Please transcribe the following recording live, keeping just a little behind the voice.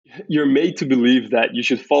you're made to believe that you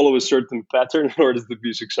should follow a certain pattern in order to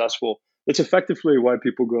be successful. That's effectively why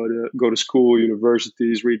people go to school,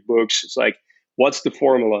 universities, read books. It's like, what's the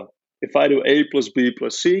formula? If I do A plus B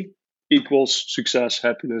plus C equals success,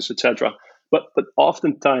 happiness, etc. But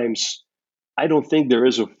oftentimes, I don't think there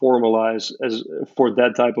is a formula as for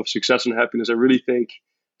that type of success and happiness. I really think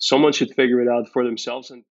someone should figure it out for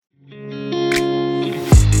themselves. And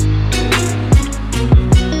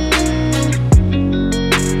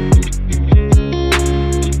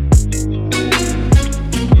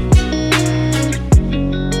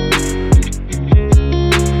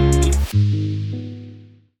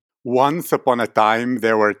Once upon a time,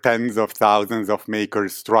 there were tens of thousands of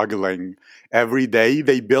makers struggling. Every day,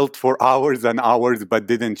 they built for hours and hours but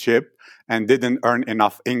didn't ship and didn't earn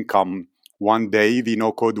enough income. One day, the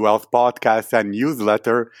No Code Wealth podcast and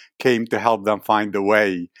newsletter came to help them find a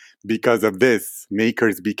way. Because of this,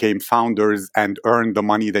 makers became founders and earned the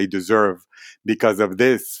money they deserve. Because of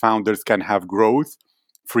this, founders can have growth,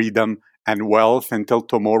 freedom, and wealth until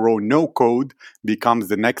tomorrow. No code becomes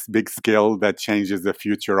the next big skill that changes the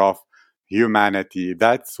future of humanity.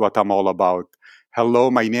 That's what I'm all about.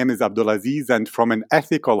 Hello, my name is Abdulaziz, and from an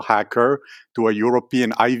ethical hacker to a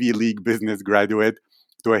European Ivy League business graduate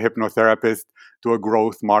to a hypnotherapist to a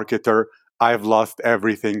growth marketer, I've lost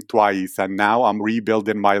everything twice, and now I'm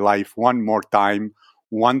rebuilding my life one more time,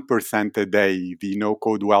 1% a day. The No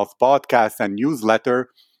Code Wealth podcast and newsletter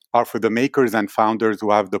are for the makers and founders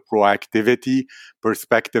who have the proactivity,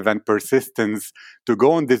 perspective, and persistence to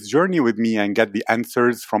go on this journey with me and get the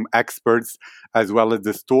answers from experts, as well as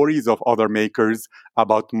the stories of other makers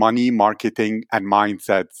about money, marketing, and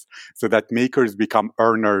mindsets, so that makers become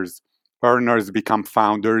earners, earners become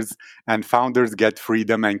founders, and founders get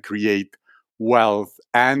freedom and create wealth.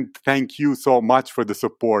 And thank you so much for the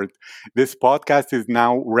support. This podcast is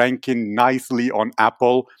now ranking nicely on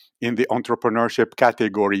Apple in the entrepreneurship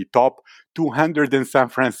category, top 200 in San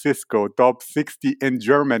Francisco, top 60 in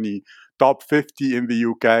Germany, top 50 in the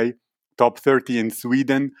UK, top 30 in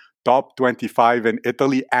Sweden, top 25 in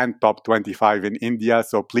Italy, and top 25 in India.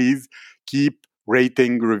 So please keep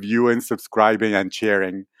rating, reviewing, subscribing, and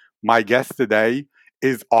sharing. My guest today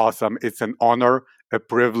is awesome. It's an honor, a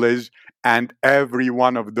privilege, and every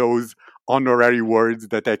one of those honorary words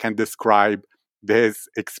that I can describe this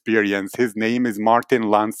experience. His name is Martin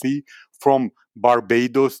Lancy, from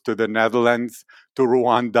Barbados to the Netherlands to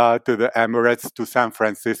Rwanda to the Emirates to San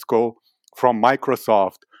Francisco, from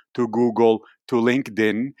Microsoft to Google to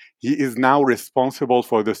LinkedIn. He is now responsible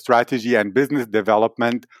for the strategy and business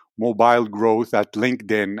development, mobile growth at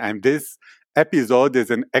LinkedIn. And this episode is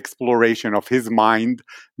an exploration of his mind,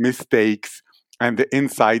 mistakes, and the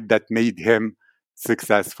insight that made him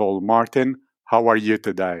successful. Martin, how are you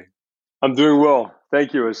today? I'm doing well.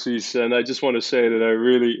 Thank you, Assis. And I just want to say that I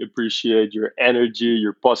really appreciate your energy,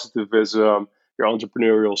 your positivism, your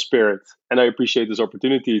entrepreneurial spirit. And I appreciate this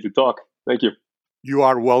opportunity to talk. Thank you. You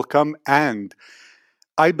are welcome. And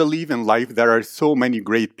I believe in life there are so many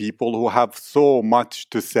great people who have so much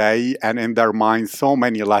to say and in their minds so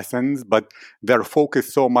many lessons, but they're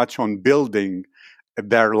focused so much on building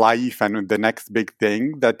their life and the next big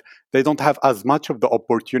thing that they don't have as much of the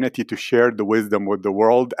opportunity to share the wisdom with the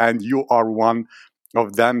world. And you are one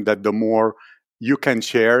of them that the more you can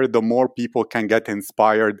share, the more people can get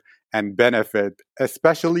inspired and benefit,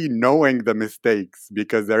 especially knowing the mistakes,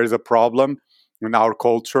 because there is a problem in our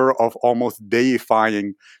culture of almost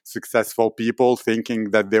deifying successful people,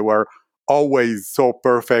 thinking that they were always so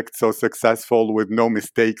perfect, so successful with no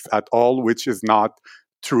mistakes at all, which is not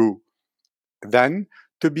true. Then,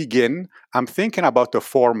 to begin, I'm thinking about a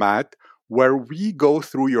format where we go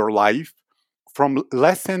through your life from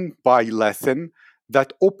lesson by lesson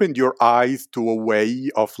that opened your eyes to a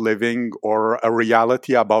way of living or a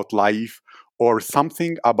reality about life or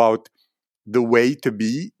something about the way to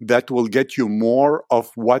be that will get you more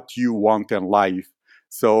of what you want in life.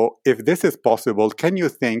 So, if this is possible, can you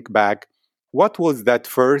think back? What was that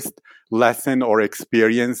first lesson or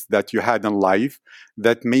experience that you had in life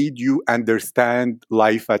that made you understand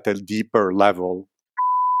life at a deeper level?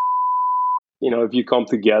 If you come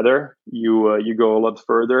together, you go a lot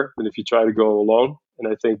further than if you try to go alone.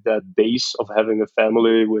 And I think that base of having a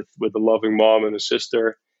family with a loving mom and a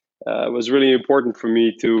sister was really important for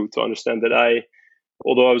me to understand that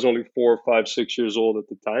although I was only 4, 5, 6 years old at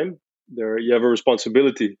the time, there you have a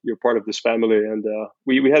responsibility. You're part of this family, and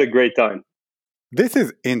we had a great time. This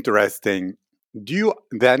is interesting. Do you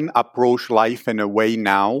then approach life in a way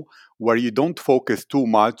now where you don't focus too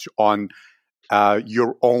much on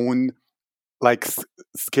your own like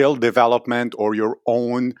skill development or your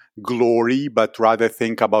own glory, but rather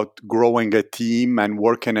think about growing a team and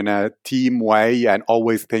working in a team way, and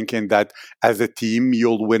always thinking that as a team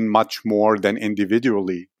you'll win much more than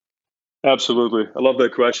individually. Absolutely. I love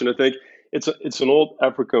that question. I think it's an old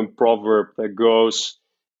African proverb that goes,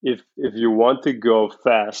 if you want to go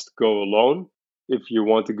fast, go alone. If you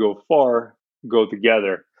want to go far, go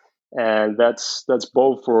together. And that's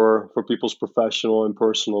both for people's professional and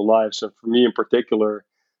personal lives. And for me in particular,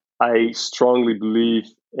 I strongly believe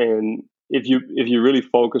in, if you really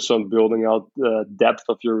focus on building out the depth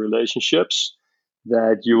of your relationships,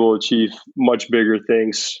 that you will achieve much bigger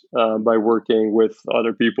things by working with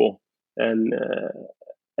other people, and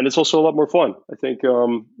and it's also a lot more fun. I think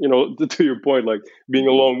to your point, like being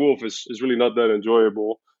a lone wolf is really not that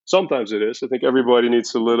enjoyable. Sometimes it is. I think everybody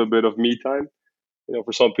needs a little bit of me time.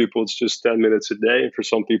 For some people, it's just 10 minutes a day. And for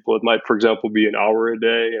some people, it might, for example, be an hour a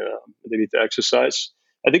day. They need to exercise.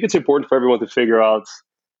 I think it's important for everyone to figure out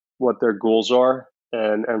what their goals are,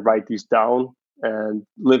 and write these down and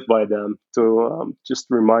live by them, to just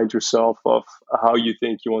remind yourself of how you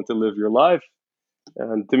think you want to live your life.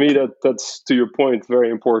 And to me, that's, to your point, very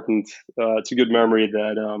important. It's a good memory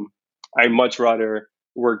that I much rather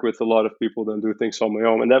work with a lot of people than do things on my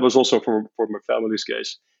own. And that was also for my family's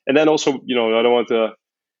case. And then also, I don't want to,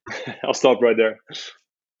 I'll stop right there.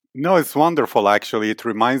 No, it's wonderful actually. It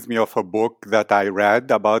reminds me of a book that I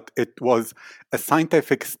read about. It was a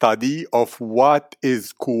scientific study of what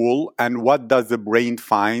is cool and what does the brain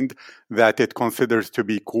find that it considers to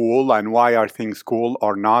be cool, and why are things cool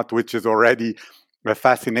or not, which is already a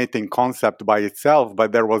fascinating concept by itself.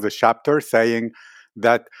 But there was a chapter saying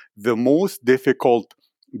that the most difficult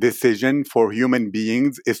decision for human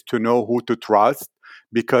beings is to know who to trust,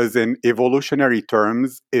 because in evolutionary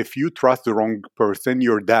terms, if you trust the wrong person,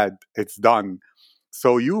 you're dead. It's done.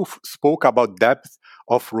 So you spoke about depth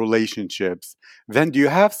of relationships. Then do you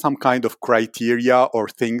have some kind of criteria or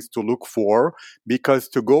things to look for? Because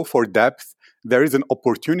to go for depth, there is an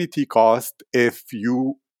opportunity cost if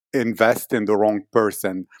you invest in the wrong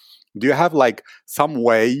person. Do you have like some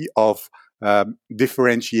way of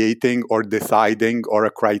differentiating or deciding, or a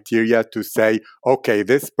criteria to say, okay,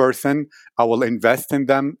 this person, I will invest in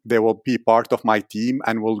them, they will be part of my team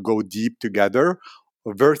and we'll go deep together,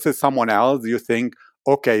 versus someone else you think,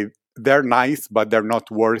 okay, they're nice, but they're not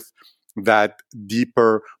worth that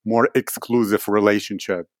deeper, more exclusive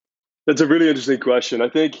relationship? That's a really interesting question. I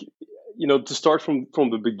think, to start from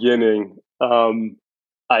the beginning,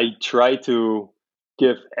 I try to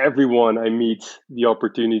give everyone I meet the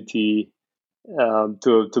opportunity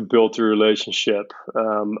to build a relationship.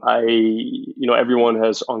 Everyone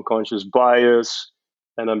has unconscious bias,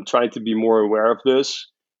 and I'm trying to be more aware of this.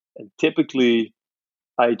 And typically,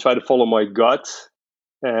 I try to follow my gut,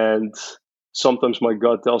 and sometimes my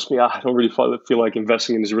gut tells me, I don't really feel like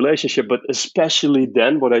investing in this relationship. But especially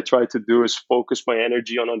then, what I try to do is focus my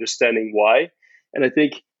energy on understanding why. And I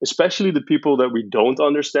think, especially the people that we don't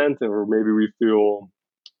understand, or maybe we feel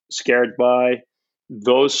scared by,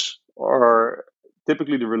 those are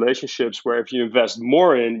typically the relationships where if you invest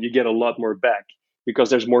more in, you get a lot more back, because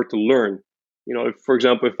there's more to learn. If, for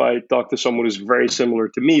example, if I talk to someone who's very similar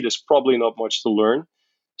to me, there's probably not much to learn.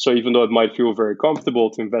 So even though it might feel very comfortable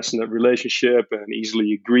to invest in that relationship and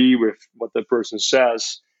easily agree with what that person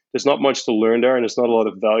says, there's not much to learn there, and there's not a lot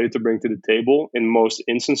of value to bring to the table in most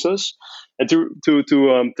instances. And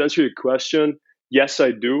to answer your question, yes,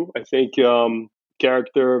 I do. I think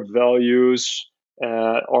character, values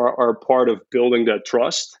are part of building that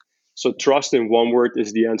trust. So trust, in one word,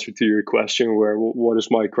 is the answer to your question, where what is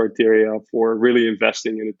my criteria for really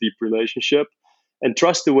investing in a deep relationship? And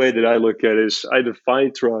trust, the way that I look at it, is I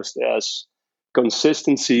define trust as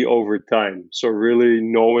consistency over time. So really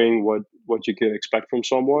knowing what you can expect from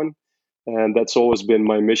someone. And that's always been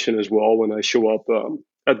my mission as well when I show up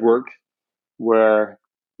at work, where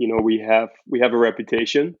we have a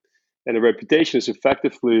reputation, and a reputation is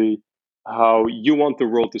effectively how you want the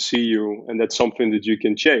world to see you, and that's something that you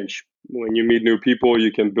can change. When you meet new people,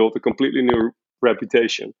 you can build a completely new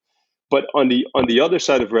reputation. But on the other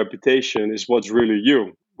side of reputation is what's really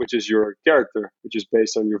you, which is your character, which is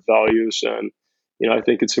based on your values. And I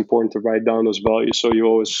think it's important to write down those values, so you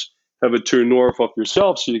always have a true north of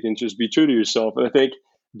yourself, so you can just be true to yourself. And I think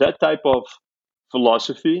that type of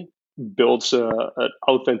philosophy builds an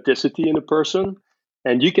authenticity in a person,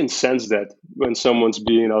 and you can sense that when someone's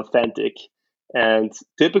being authentic. And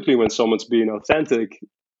typically, when someone's being authentic,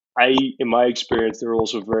 in my experience, they're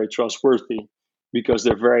also very trustworthy, because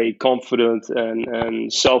they're very confident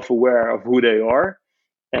and self-aware of who they are.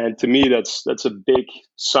 And to me, that's a big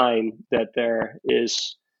sign that there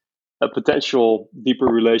is a potential deeper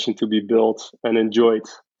relation to be built and enjoyed.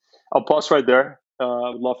 I'll pause right there.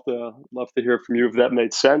 I would love to hear from you if that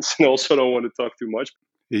made sense, and also don't want to talk too much.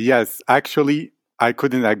 Yes, actually, I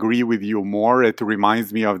couldn't agree with you more. It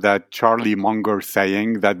reminds me of that Charlie Munger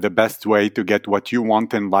saying that the best way to get what you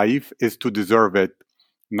want in life is to deserve it,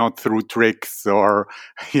 not through tricks or,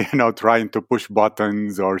 trying to push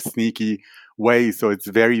buttons or sneaky ways. So it's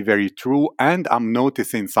very, very true. And I'm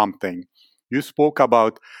noticing something. You spoke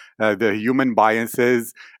about the human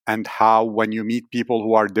biases and how when you meet people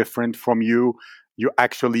who are different from you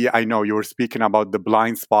actually, I know you were speaking about the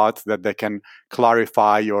blind spots that they can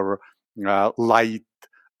clarify or light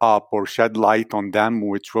up or shed light on them,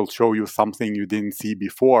 which will show you something you didn't see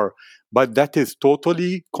before. But that is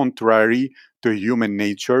totally contrary to human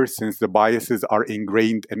nature since the biases are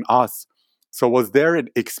ingrained in us. So, was there an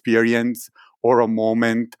experience or a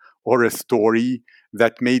moment or a story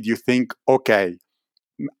that made you think, okay,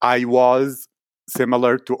 I was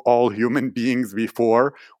similar to all human beings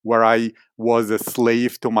before, where I was a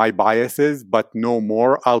slave to my biases, but no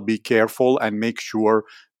more. I'll be careful and make sure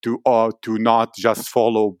to not just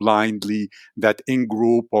follow blindly that in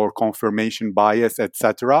group or confirmation bias,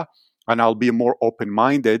 etc. And I'll be more open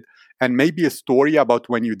minded. And maybe a story about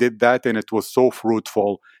when you did that and it was so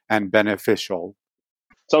fruitful and beneficial.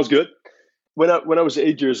 Sounds good. When I was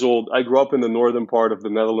 8 years old, I grew up in the northern part of the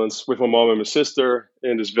Netherlands with my mom and my sister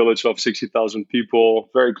in this village of 60,000 people,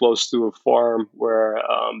 very close to a farm where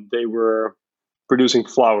they were producing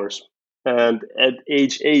flowers. And at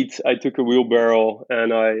age 8, I took a wheelbarrow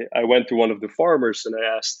and I went to one of the farmers and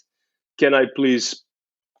I asked, "Can I please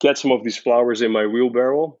get some of these flowers in my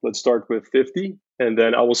wheelbarrow? Let's start with 50, and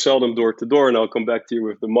then I will sell them door to door and I'll come back to you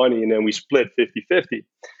with the money." And then we split 50-50.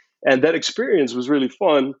 And that experience was really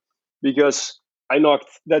fun because I knocked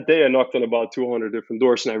on about 200 different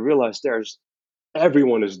doors and I realized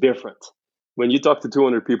everyone is different. When you talk to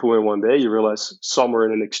 200 people in one day, you realize some are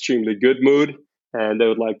in an extremely good mood and they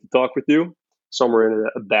would like to talk with you. Some are in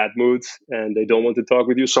a bad mood and they don't want to talk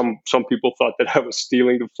with you. Some people thought that I was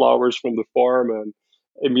stealing the flowers from the farm and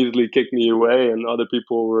immediately kicked me away. And other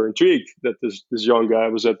people were intrigued that this young guy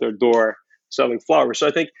was at their door selling flowers. So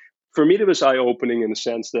I think for me, it was eye opening in the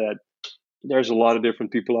sense that there's a lot of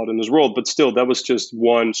different people out in this world, but still, that was just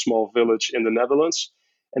one small village in the Netherlands.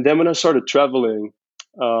 And then when I started traveling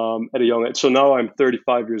at a young age, so now I'm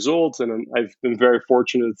 35 years old, and I've been very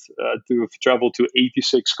fortunate to have traveled to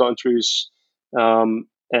 86 countries. And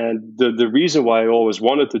the reason why I always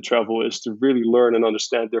wanted to travel is to really learn and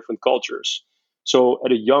understand different cultures. So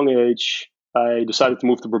at a young age, I decided to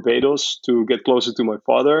move to Barbados to get closer to my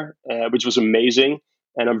father, which was amazing,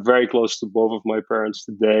 and I'm very close to both of my parents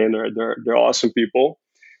today, and they're awesome people.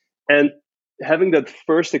 And having that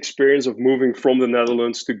first experience of moving from the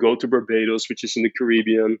Netherlands to go to Barbados, which is in the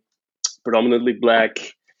Caribbean, predominantly black,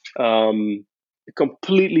 a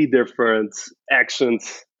completely different accent,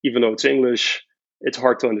 even though it's English. It's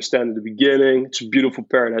hard to understand in the beginning. It's a beautiful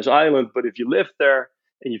paradise island, but if you live there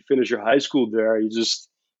and you finish your high school there, you're just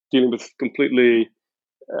dealing with completely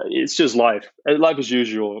it's just life and life as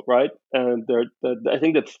usual, right? And I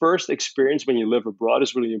think that first experience when you live abroad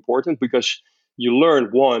is really important because you learn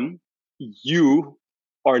one, you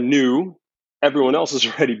are new, everyone else has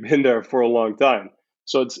already been there for a long time,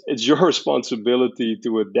 so it's your responsibility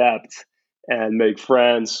to adapt and make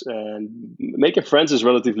friends. And making friends is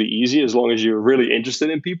relatively easy as long as you're really interested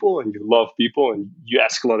in people and you love people and you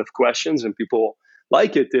ask a lot of questions, and people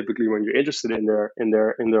like it typically when you're interested in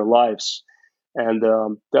their lives. And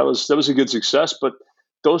that was a good success. But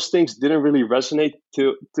those things didn't really resonate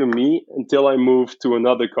to me until I moved to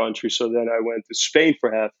another country. So then I went to Spain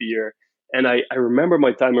for half a year, and I remember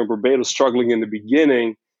my time in Barbados struggling in the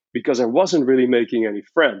beginning because I wasn't really making any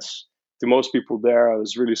friends. To most people there, I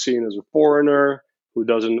was really seen as a foreigner who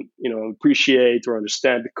doesn't appreciate or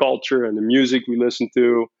understand the culture and the music we listen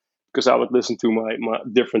to, because I would listen to my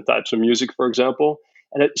different types of music, for example.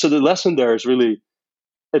 So the lesson there is really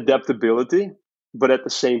adaptability, but at the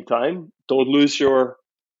same time, don't lose your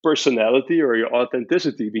personality or your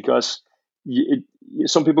authenticity, because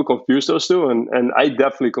some people confuse those two, and I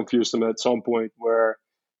definitely confused them at some point where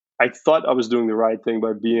I thought I was doing the right thing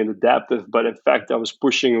by being adaptive, but in fact, I was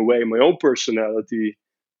pushing away my own personality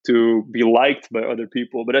to be liked by other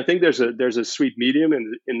people. But I think there's a sweet medium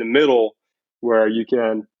in the middle where you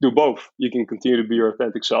can do both. You can continue to be your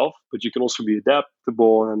authentic self, but you can also be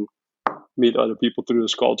adaptable and meet other people through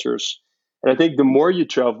those cultures. And I think the more you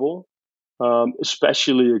travel,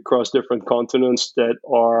 especially across different continents that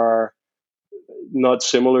are not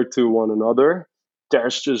similar to one another,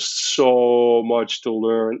 there's just so much to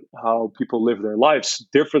learn how people live their lives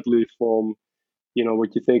differently from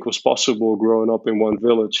what you think was possible growing up in one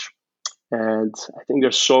village. And I think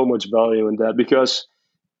there's so much value in that, because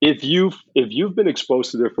if you've been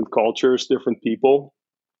exposed to different cultures, different people,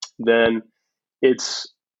 then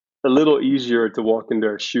it's a little easier to walk in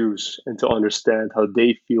their shoes and to understand how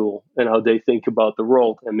they feel and how they think about the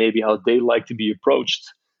world, and maybe how they like to be approached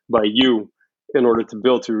by you in order to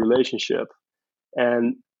build a relationship.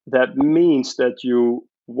 And that means that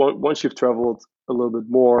once you've traveled a little bit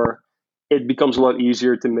more, it becomes a lot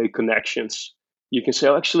easier to make connections. You can say,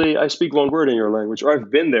 "Oh, actually, I speak one word in your language," or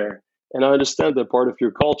 "I've been there and I understand that part of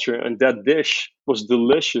your culture, and that dish was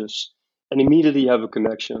delicious," and immediately you have a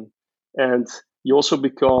connection. And you also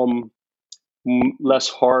become less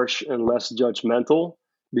harsh and less judgmental,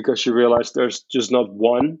 because you realize there's just not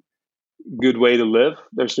one good way to live.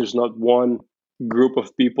 There's just not one group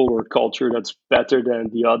of people or culture that's better than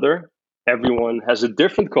the other. Everyone has a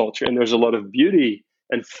different culture, and there's a lot of beauty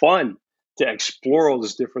and fun to explore all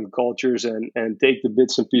these different cultures, and take the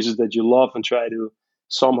bits and pieces that you love and try to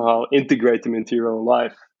somehow integrate them into your own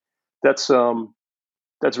life. That's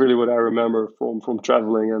really what I remember from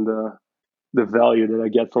traveling, and the value that I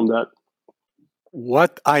get from that.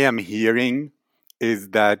 What I am hearing is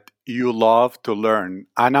that you love to learn.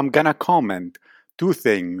 And I'm going to comment two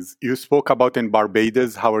things. You spoke about in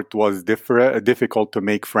Barbados how it was difficult to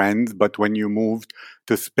make friends, but when you moved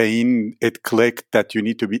to Spain, it clicked that you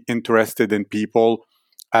need to be interested in people,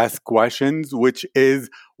 ask questions, which is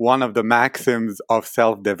one of the maxims of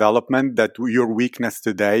self development, that your weakness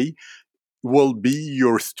today will be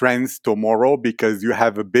your strength tomorrow because you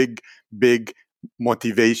have a big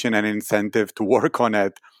motivation and incentive to work on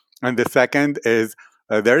it. And the second is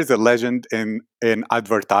there is a legend in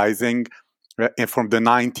advertising from the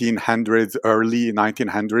 1900s, early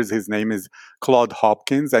 1900s. His name is Claude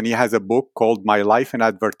Hopkins, and he has a book called My Life in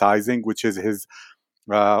Advertising, which is his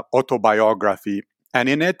autobiography. And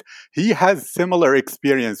in it, he has similar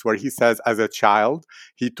experience where he says, as a child,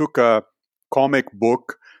 he took a comic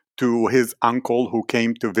book to his uncle who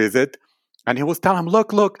came to visit. And he was telling him,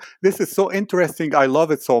 look, this is so interesting. I love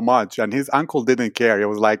it so much. And his uncle didn't care. He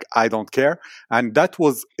was like, I don't care. And that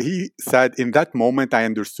was, he said, in that moment, I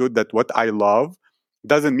understood that what I love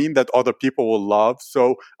doesn't mean that other people will love.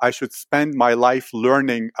 So I should spend my life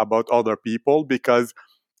learning about other people, because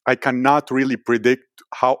I cannot really predict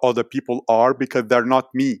how other people are because they're not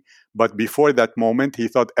me. But before that moment, he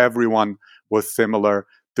thought everyone was similar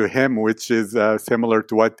to him, which is similar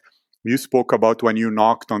to what you spoke about when you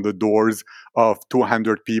knocked on the doors of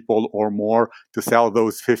 200 people or more to sell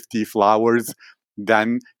those 50 flowers.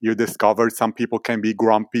 Then you discovered some people can be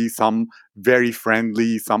grumpy, some very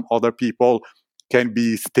friendly, some other people can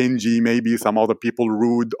be stingy, maybe some other people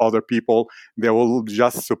rude, other people they will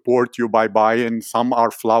just support you by buying. Some are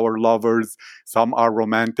flower lovers, some are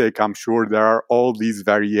romantic. I'm sure there are all these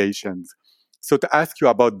variations. So to ask you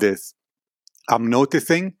about this, I'm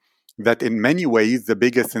noticing that in many ways, the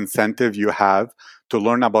biggest incentive you have to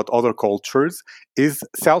learn about other cultures is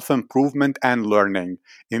self improvement and learning,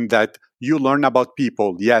 in that you learn about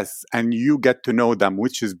people, yes, and you get to know them,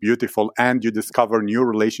 which is beautiful, and you discover new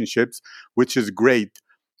relationships, which is great.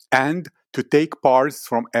 And to take parts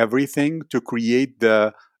from everything to create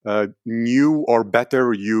the new or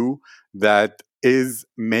better you that is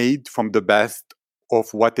made from the best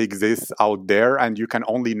of what exists out there, and you can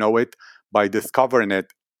only know it by discovering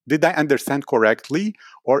it. Did I understand correctly?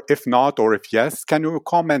 Or if not, or if yes, can you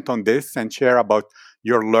comment on this and share about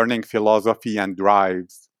your learning philosophy and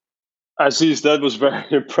drives? Aziz, that was very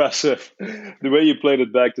impressive. The way you played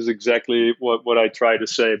it back is exactly what I try to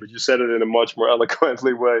say, but you said it in a much more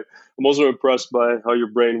eloquently way. I'm also impressed by how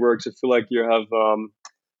your brain works. I feel like you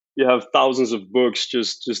have thousands of books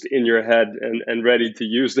just in your head, and ready to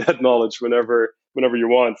use that knowledge whenever you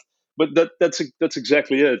want. But that's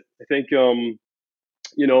exactly it. I think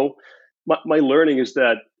you know my learning is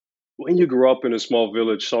that when you grow up in a small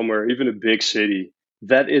village somewhere, even a big city,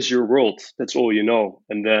 that is your world. That's all you know.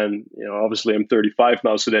 And then, obviously I'm 35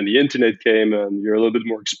 now, so then the internet came and you're a little bit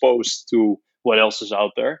more exposed to what else is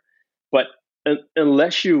out there. But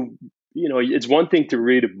unless it's one thing to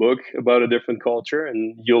read a book about a different culture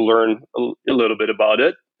and you'll learn a little bit about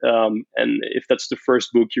it. And if that's the first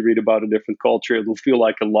book you read about a different culture, it will feel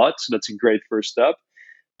like a lot. So that's a great first step.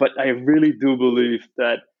 But I really do believe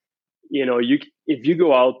that you if you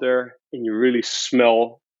go out there and you really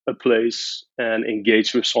smell a place and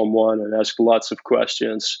engage with someone and ask lots of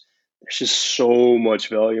questions, there's just so much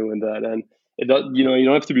value in that. And it does, you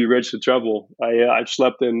don't have to be rich to travel. I've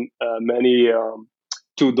slept in many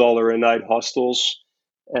 $2 a night hostels,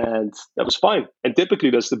 and that was fine. And typically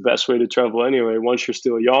that's the best way to travel anyway. Once you're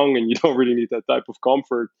still young and you don't really need that type of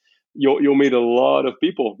comfort, you'll meet a lot of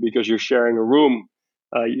people because you're sharing a room.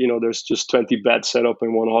 There's just 20 beds set up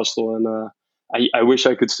in one hostel, and I wish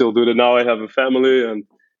I could still do that. Now I have a family, and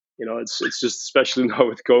it's just, especially now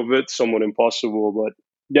with COVID, somewhat impossible. But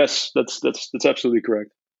yes, that's absolutely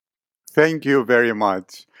correct. Thank you very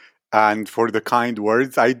much. And for the kind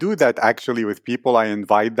words. I do that actually with people. I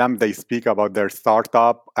invite them, they speak about their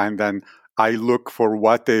startup, and then I look for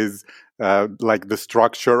what is like the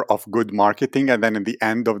structure of good marketing. And then in the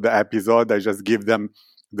end of the episode, I just give them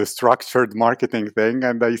the structured marketing thing.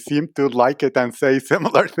 And they seem to like it and say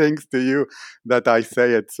similar things to you that I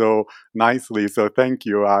say it so nicely. So thank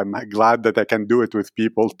you. I'm glad that I can do it with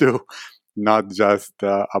people too, not just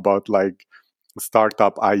about like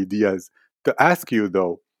startup ideas. To ask you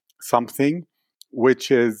though, something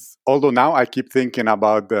which is, although now I keep thinking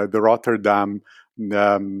about the Rotterdam,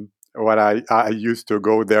 when I used to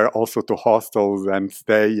go there also to hostels and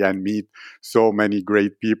stay and meet so many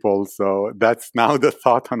great people. So that's now the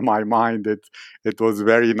thought on my mind. It was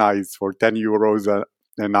very nice. For 10 euros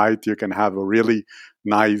a night, you can have a really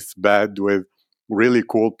nice bed with really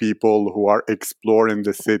cool people who are exploring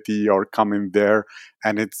the city or coming there,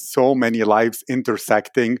 and it's so many lives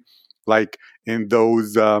intersecting, like in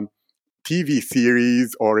those TV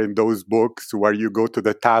series or in those books where you go to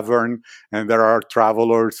the tavern and there are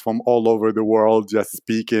travelers from all over the world just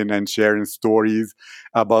speaking and sharing stories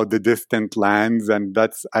about the distant lands. And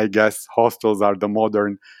that's, I guess, hostels are the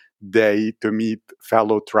modern day to meet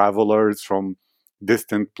fellow travelers from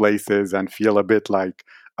distant places and feel a bit like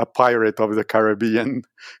a pirate of the Caribbean,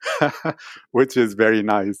 which is very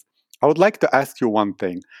nice. I would like to ask you one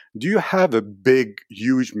thing. Do you have a big,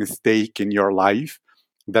 huge mistake in your life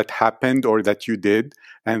that happened or that you did,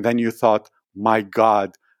 and then you thought, my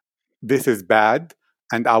God, this is bad,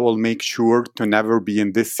 and I will make sure to never be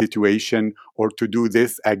in this situation or to do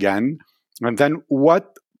this again? And then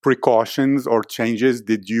what precautions or changes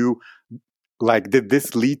did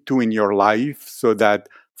this lead to in your life so that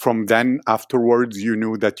from then afterwards you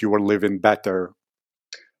knew that you were living better?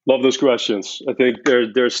 Love those questions. I think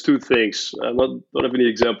there's two things. I don't have any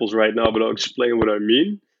examples right now, but I'll explain what I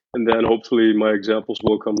mean, and then hopefully my examples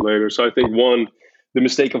will come later. So I think one, the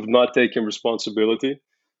mistake of not taking responsibility.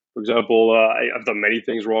 For example, I've done many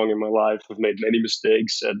things wrong in my life. I've made many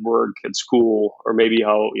mistakes at work, at school, or maybe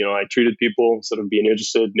how I treated people instead of being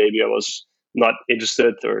interested. Maybe I was not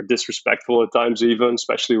interested or disrespectful at times, even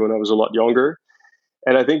especially when I was a lot younger.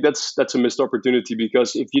 And I think that's a missed opportunity,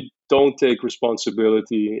 because if you don't take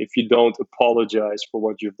responsibility, if you don't apologize for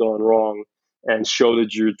what you've done wrong and show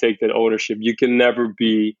that you take that ownership, you can never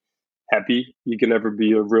be happy. You can never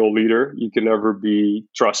be a real leader. You can never be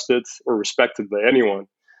trusted or respected by anyone.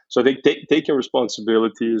 So I think taking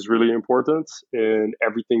responsibility is really important in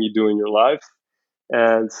everything you do in your life.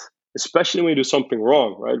 And especially when you do something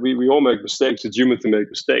wrong, right? We all make mistakes. It's human to make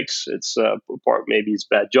mistakes. It's part, maybe it's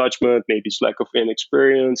bad judgment, maybe it's lack of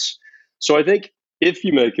inexperience. So I think if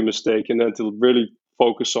you make a mistake and then to really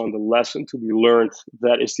focus on the lesson to be learned,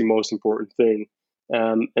 that is the most important thing.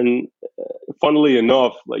 And funnily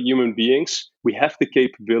enough, like human beings, we have the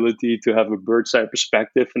capability to have a bird's eye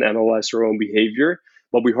perspective and analyze our own behavior,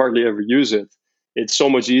 but we hardly ever use it. It's so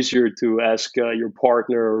much easier to ask your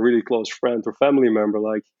partner or really close friend or family member,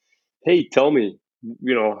 like, hey, tell me,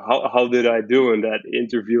 how did I do in that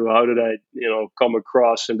interview? How did I, come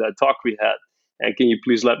across in that talk we had? And can you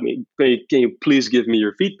please can you please give me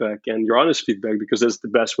your feedback and your honest feedback, because that's the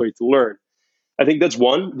best way to learn. I think that's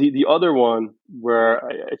one. The other one, where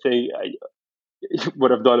I think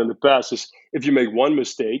what I've done in the past, is if you make one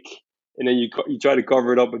mistake and then you try to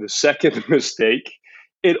cover it up with a second mistake,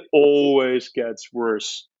 it always gets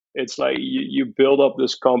worse. It's like you build up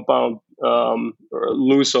this compound or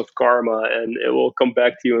loose of karma, and it will come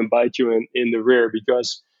back to you and bite you in the rear.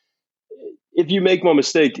 Because if you make one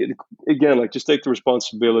mistake, again, like, just take the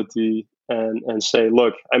responsibility and say,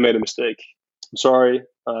 look, I made a mistake. I'm sorry.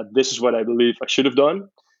 This is what I believe I should have done,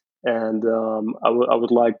 and I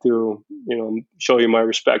would like to show you my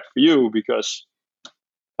respect for you, because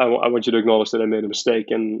I want you to acknowledge that I made a mistake,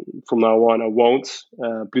 and from now on I won't.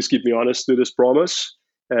 Please keep me honest to this promise,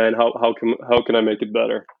 and how can I make it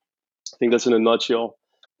better? I think that's in a nutshell.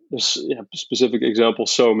 There's, specific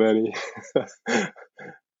examples, so many.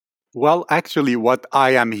 Well, actually, what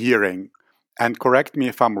I am hearing, and correct me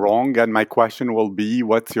if I'm wrong, and my question will be,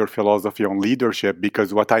 what's your philosophy on leadership?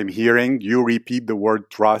 Because what I'm hearing, you repeat the word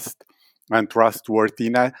trust and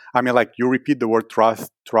trustworthiness. I mean, like, you repeat the word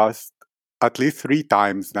trust at least 3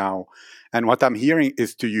 times now. And what I'm hearing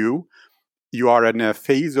is, to you, you are in a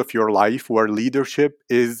phase of your life where leadership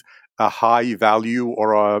is a high value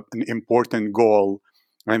or an important goal.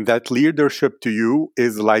 and that leadership to you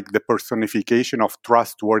is like the personification of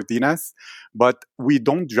trustworthiness. But we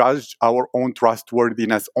don't judge our own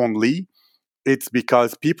trustworthiness only. It's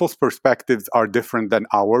because people's perspectives are different than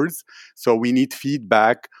ours. So we need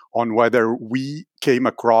feedback on whether we came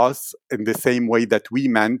across in the same way that we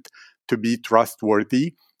meant to be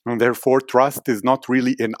trustworthy. And therefore, trust is not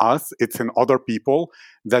really in us, it's in other people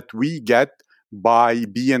that we get by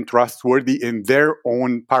being trustworthy in their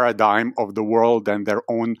own paradigm of the world and their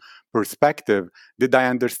own perspective. Did I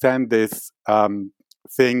understand this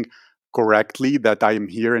thing correctly that I am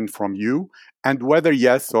hearing from you? And whether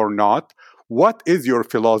yes or not, what is your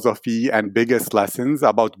philosophy and biggest lessons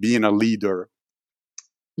about being a leader?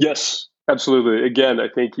 Yes, absolutely. Again, I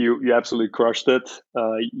think you absolutely crushed it.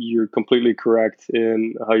 You're completely correct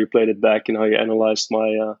in how you played it back and how you analyzed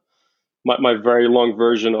my very long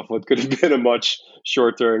version of what could have been a much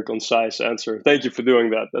shorter and concise answer. Thank you for doing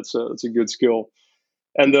that. That's a good skill.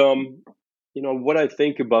 And what I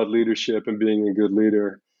think about leadership and being a good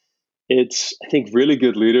leader, it's I think really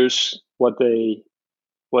good leaders what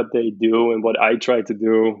they do and what I try to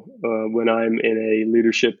do when I'm in a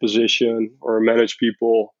leadership position or manage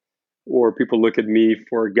people or people look at me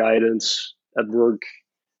for guidance at work.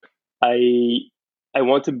 I I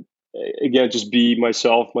want to again just be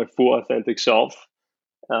myself, my full authentic self,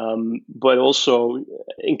 but also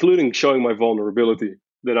including showing my vulnerability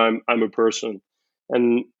that I'm a person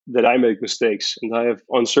and that I make mistakes and I have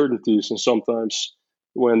uncertainties and sometimes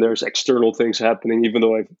when there's external things happening, even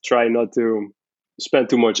though I try not to spend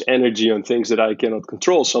too much energy on things that I cannot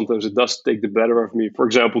control, sometimes it does take the better of me. For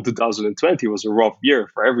example, 2020 was a rough year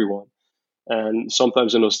for everyone. And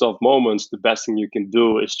sometimes in those tough moments, the best thing you can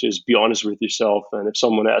do is just be honest with yourself. And if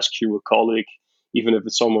someone asks you, a colleague, even if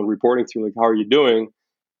it's someone reporting to you, like, how are you doing?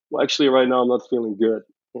 Well, actually, right now, I'm not feeling good.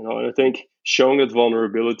 And I think showing that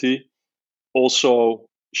vulnerability also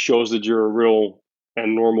shows that you're a real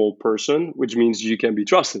and normal person, which means you can be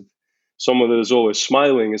trusted. Someone that is always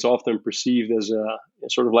smiling is often perceived as a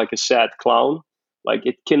sort of like a sad clown, like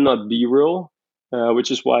it cannot be real,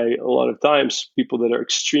 which is why a lot of times people that are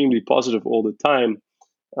extremely positive all the time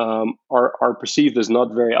are perceived as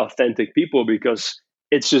not very authentic people because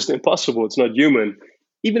it's just impossible. It's not human.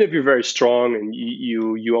 Even if you're very strong and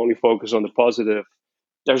you only focus on the positive,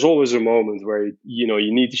 there's always a moment where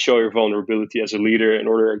you need to show your vulnerability as a leader in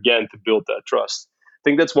order again to build that trust. I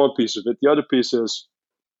think that's one piece of it. The other piece is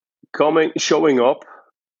showing up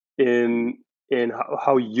in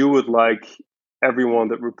how you would like everyone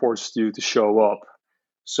that reports to you to show up.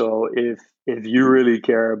 So if you really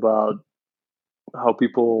care about how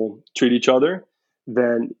people treat each other,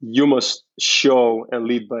 then you must show and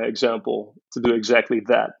lead by example to do exactly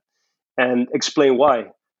that and explain why.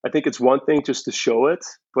 I think it's one thing just to show it,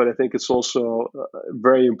 but I think it's also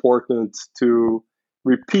very important to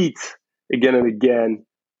repeat again and again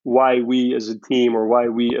why we as a team or why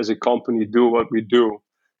we as a company do what we do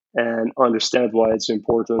and understand why it's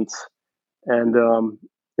important. And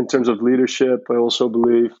in terms of leadership, I also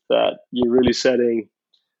believe that you're really setting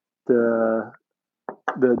the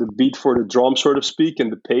the beat for the drum, so to speak,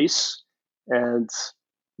 and the pace. And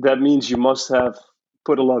that means you must have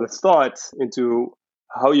put a lot of thought into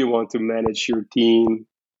how you want to manage your team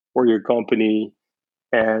or your company.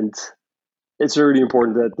 And it's really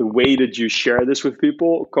important that the way that you share this with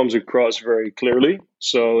people comes across very clearly.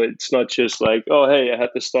 So it's not just like, oh, hey, I had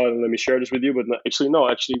this thought and let me share this with you. But no,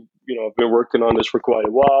 actually, I've been working on this for quite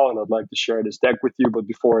a while and I'd like to share this deck with you. But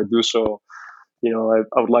before I do so,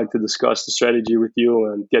 I would like to discuss the strategy with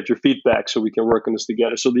you and get your feedback so we can work on this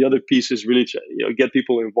together. So the other piece is really to get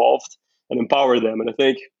people involved and empower them. And I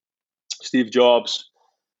think Steve Jobs,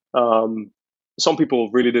 um, some people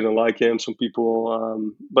really didn't like him, some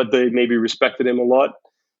people, but they maybe respected him a lot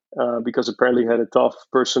because apparently he had a tough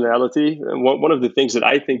personality. And one of the things that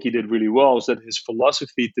I think he did really well is that his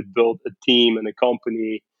philosophy to build a team and a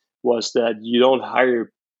company was that you don't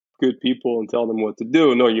hire good people and tell them what to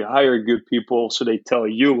do. No, you hire good people so they tell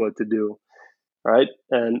you what to do, right?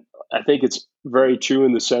 And I think it's very true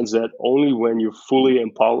in the sense that only when you fully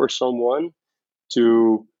empower someone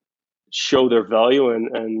to show their value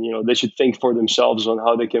and they should think for themselves on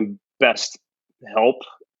how they can best help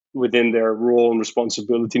within their role and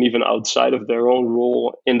responsibility and even outside of their own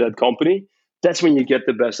role in that company, that's when you get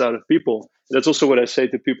the best out of people. That's also what I say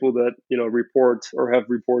to people that report or have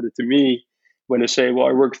reported to me when they say, well,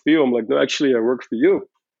 I work for you. I'm like, no, actually I work for you.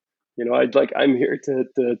 I'm here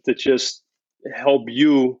to just help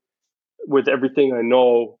you with everything I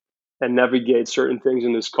know and navigate certain things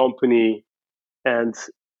in this company. And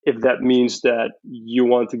if that means that you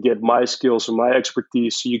want to get my skills and my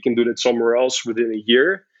expertise so you can do that somewhere else within a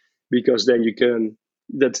year, because then you can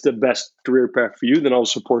that's the best career path for you, then I'll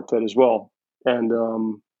support that as well. And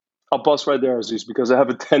I'll pause right there, Aziz, because I have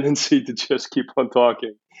a tendency to just keep on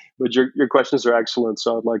talking. But your questions are excellent,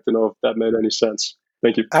 so I'd like to know if that made any sense.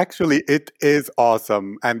 Thank you. Actually, it is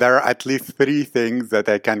awesome. And there are at least three things that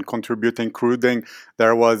I can contribute, including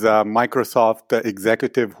there was a Microsoft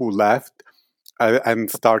executive who left and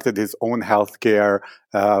started his own healthcare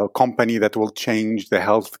company that will change the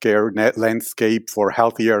healthcare landscape for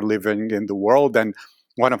healthier living in the world. And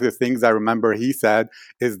one of the things I remember he said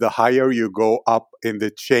is the higher you go up in the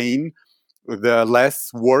chain, the less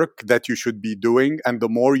work that you should be doing, and the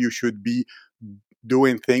more you should be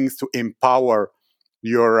doing things to empower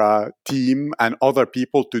your team and other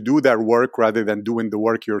people to do their work rather than doing the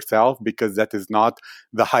work yourself, because that is not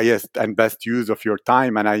the highest and best use of your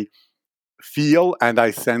time. And I feel and I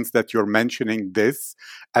sense that you're mentioning this,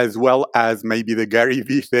 as well as maybe the Gary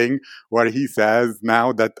Vee thing, where he says,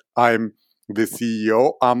 now that I'm the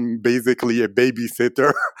CEO, I'm basically a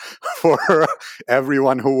babysitter for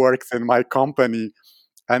everyone who works in my company.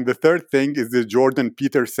 And the third thing is the Jordan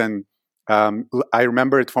Peterson. I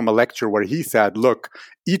remember it from a lecture where he said, look,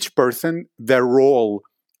 each person, their role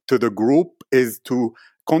to the group is to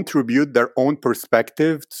contribute their own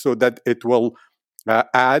perspective so that it will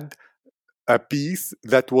add a piece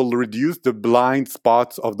that will reduce the blind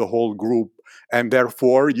spots of the whole group. And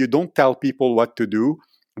therefore, you don't tell people what to do,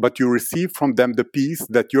 but you receive from them the piece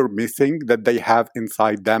that you're missing, that they have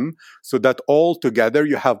inside them, so that all together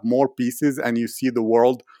you have more pieces and you see the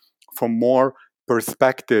world from more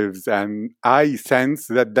perspectives. And I sense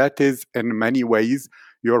that that is, in many ways,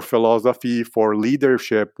 your philosophy for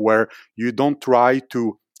leadership, where you don't try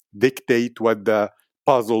to dictate what the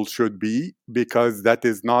puzzle should be, because that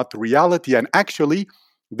is not reality. And actually,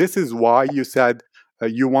 this is why you said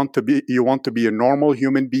you want to be a normal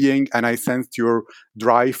human being. And I sensed your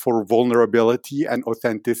drive for vulnerability and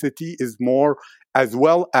authenticity is more, as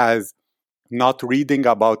well as not reading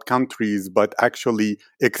about countries but actually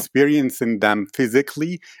experiencing them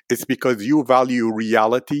physically. It's because you value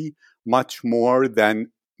reality much more than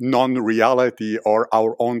non-reality or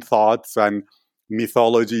our own thoughts and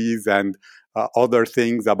mythologies and other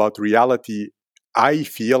things about reality. I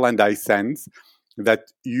feel and I sense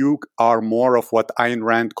that you are more of what Ayn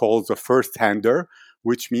Rand calls a first-hander,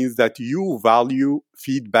 which means that you value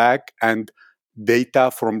feedback and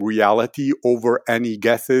data from reality over any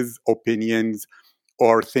guesses, opinions,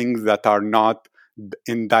 or things that are not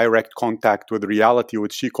in direct contact with reality,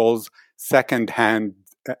 which she calls second-hand.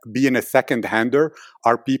 Being a second-hander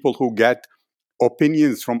are people who get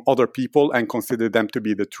opinions from other people and consider them to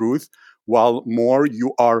be the truth, while more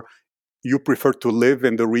you prefer to live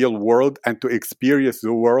in the real world and to experience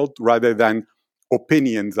the world rather than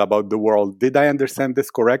opinions about the world. Did I understand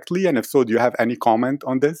this correctly? And if so, do you have any comment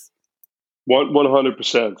on this?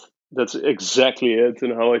 100%. That's exactly it,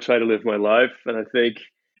 and how I try to live my life. And I think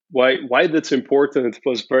why that's important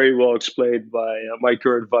was very well explained by my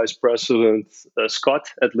current vice president, Scott,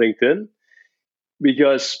 at LinkedIn.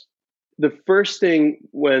 Because the first thing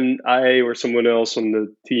when I or someone else on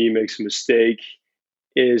the team makes a mistake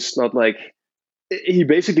is not like, he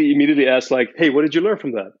basically immediately asks like, "Hey, what did you learn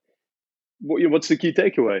from that? What's the key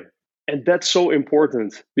takeaway?" And that's so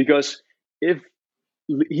important, because if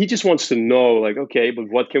he just wants to know like, okay, but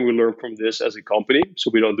what can we learn from this as a company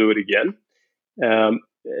so we don't do it again?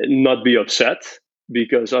 Not be upset,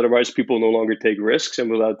 because otherwise people no longer take risks,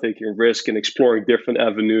 and without taking a risk and exploring different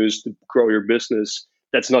avenues to grow your business,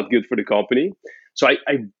 that's not good for the company. So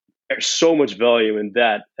there's so much value in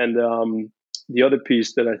that. And the other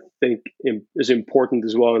piece that I think is important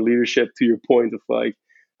as well in leadership, to your point of like,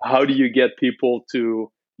 how do you get people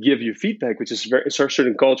to give you feedback, which is very, in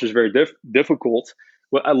certain cultures, very difficult.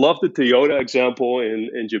 Well, I love the Toyota example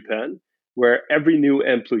in Japan, where every new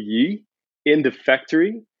employee in the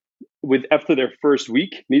factory, with after their first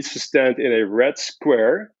week, needs to stand in a red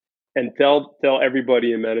square and tell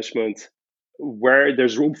everybody in management where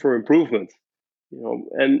there's room for improvement.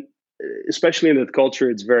 And especially in that culture,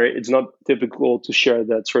 it's not typical to share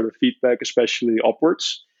that sort of feedback, especially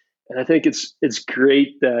upwards. And I think it's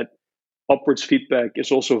great that upwards feedback is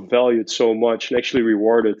also valued so much and actually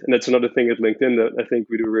rewarded. And that's another thing at LinkedIn that I think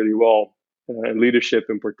we do really well, and leadership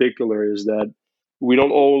in particular, is that we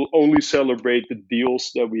don't only celebrate the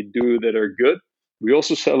deals that we do that are good. We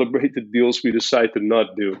also celebrate the deals we decide to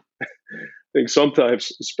not do. I think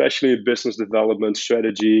sometimes, especially in business development,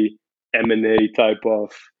 strategy, M&A type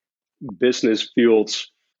of business fields,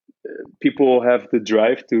 people have the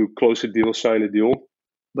drive to close a deal, sign a deal.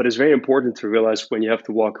 But it's very important to realize when you have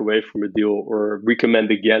to walk away from a deal or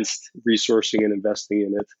recommend against resourcing and investing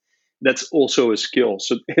in it. That's also a skill.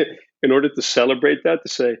 So in order to celebrate that,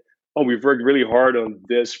 to say, oh, we've worked really hard on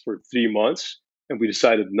this for 3 months and we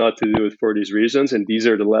decided not to do it for these reasons. And these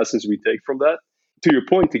are the lessons we take from that. To your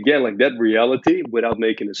point, again, like that reality without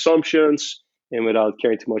making assumptions and without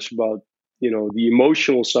caring too much about, the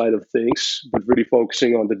emotional side of things, but really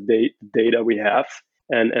focusing on the data we have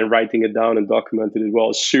and writing it down and documenting it well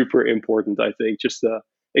is super important, I think. Just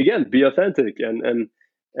again, be authentic and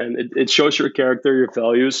it shows your character, your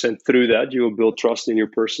values, and through that you will build trust in your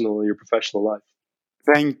personal and your professional life.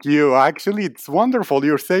 Thank you. Actually, it's wonderful.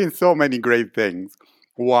 You're saying so many great things.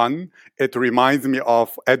 One, it reminds me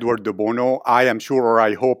of Edward de Bono. I am sure, or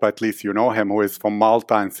I hope at least you know him, who is from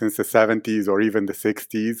Malta, and since the 70s or even the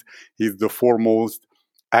 60s, he's the foremost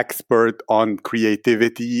expert on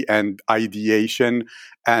creativity and ideation.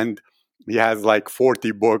 And he has like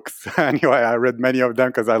 40 books. Anyway, I read many of them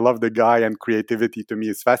because I love the guy, and creativity to me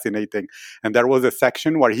is fascinating. And there was a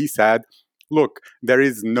section where he said, look, there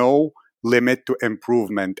is no limit to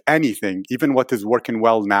improvement. Anything, even what is working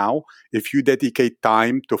well now, if you dedicate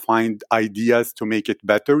time to find ideas to make it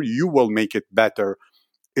better, you will make it better.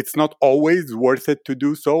 It's not always worth it to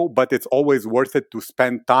do so, but it's always worth it to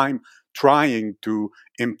spend time trying to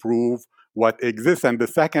improve what exists. And the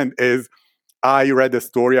second is, I read a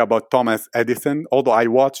story about Thomas Edison, although I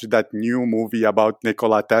watched that new movie about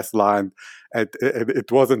Nikola Tesla and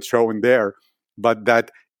it wasn't shown there, but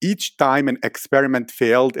that each time an experiment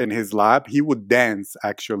failed in his lab, he would dance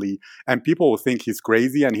actually. And people will think he's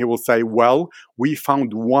crazy and he will say, well, we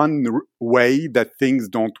found one way that things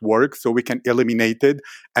don't work, so we can eliminate it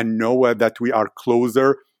and know that we are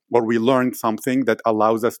closer, or we learned something that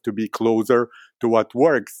allows us to be closer to what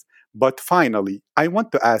works. But finally, I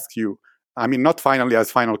want to ask you, I mean, not finally as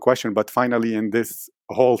final question, but finally in this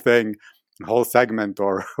whole thing, whole segment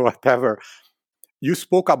or whatever, you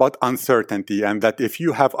spoke about uncertainty and that if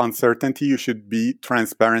you have uncertainty, you should be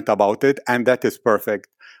transparent about it. And that is perfect.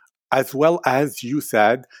 As well as you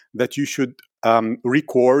said that you should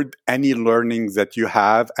record any learnings that you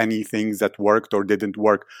have, any things that worked or didn't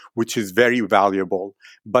work, which is very valuable.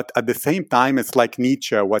 But at the same time, it's like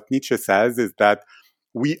Nietzsche. What Nietzsche says is that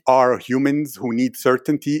we are humans who need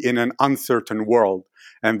certainty in an uncertain world.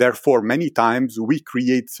 And therefore, many times we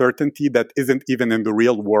create certainty that isn't even in the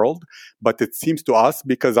real world, but it seems to us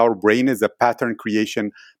because our brain is a pattern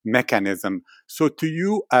creation mechanism. So, to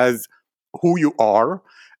you, as who you are,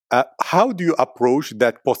 how do you approach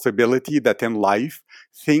that possibility that in life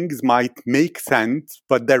things might make sense,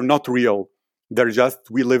 but they're not real? They're just,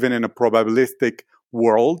 we live in a probabilistic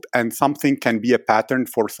world and something can be a pattern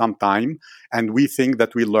for some time and we think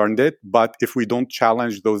that we learned it, but if we don't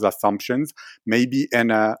challenge those assumptions, maybe in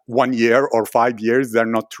 1 year or 5 years they're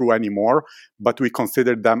not true anymore, but we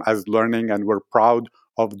consider them as learning and we're proud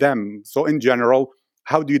of them. So in general,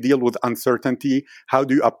 how do you deal with uncertainty? How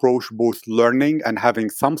do you approach both learning and having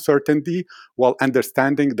some certainty while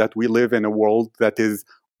understanding that we live in a world that is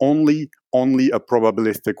only a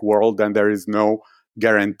probabilistic world and there is no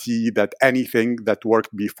guarantee that anything that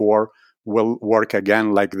worked before will work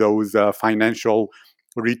again, like those financial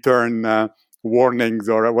return warnings,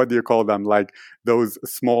 or what do you call them, like those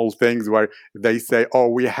small things where they say, oh,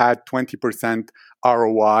 we had 20%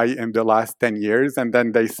 ROI in the last 10 years, and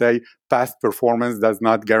then they say past performance does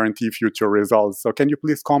not guarantee future results. So can you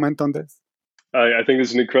please comment on this? I think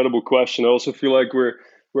it's an incredible question. I also feel like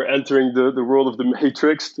we're entering the world of the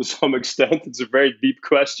matrix to some extent. It's a very deep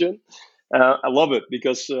question. I love it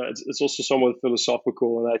because it's also somewhat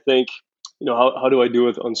philosophical. And I think, how do I deal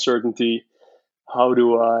with uncertainty? How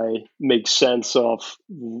do I make sense of,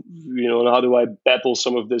 and how do I battle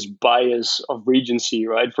some of this bias of regency,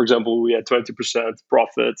 right? For example, we had 20%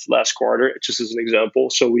 profit last quarter, just as an example.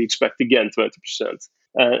 So we expect again 20%.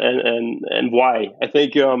 And why? I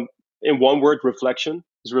think in one word, reflection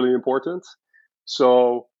is really important.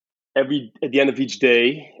 So at the end of each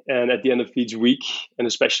day and at the end of each week, and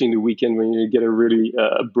especially in the weekend when you get a really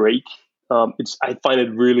break, I find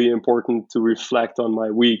it really important to reflect on my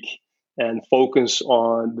week and focus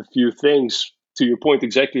on the few things. To your point,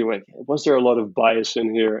 exactly, like, was there a lot of bias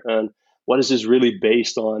in here, and what is this really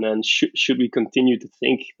based on, and should we continue to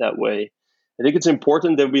think that way? I think it's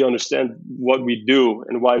important that we understand what we do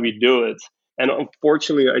and why we do it. And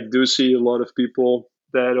unfortunately, I do see a lot of people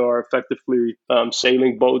that are effectively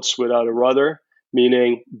sailing boats without a rudder,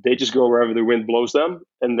 meaning they just go wherever the wind blows them,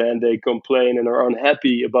 and then they complain and are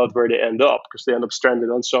unhappy about where they end up because they end up stranded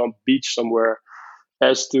on some beach somewhere.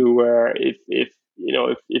 As to where if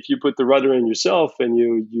you put the rudder in yourself and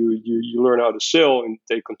you learn how to sail and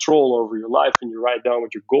take control over your life and you write down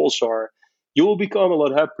what your goals are, you will become a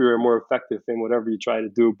lot happier and more effective in whatever you try to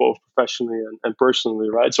do, both professionally and personally,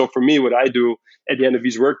 right? So for me, what I do at the end of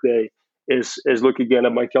each workday is look again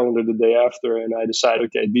at my calendar the day after, and I decide,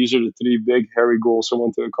 okay, these are the three big hairy goals I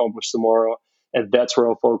want to accomplish tomorrow, and that's where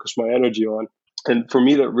I'll focus my energy on. And for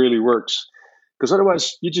me, that really works, because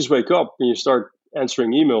otherwise, you just wake up and you start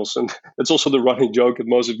answering emails, and it's also the running joke at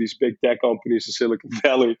most of these big tech companies in Silicon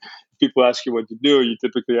Valley. If people ask you what you do, you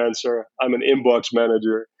typically answer, "I'm an inbox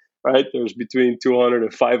manager." Right? There's between 200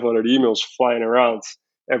 and 500 emails flying around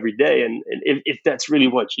every day. And if that's really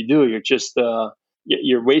what you do, you're just,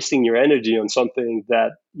 you're wasting your energy on something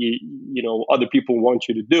that other people want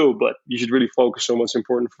you to do, but you should really focus on what's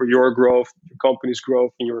important for your growth, your company's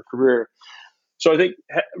growth, and your career. So I think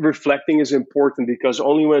reflecting is important, because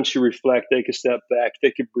only once you reflect, take a step back,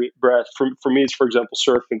 take a breath. For me, it's, for example,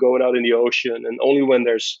 surfing, going out in the ocean, and only when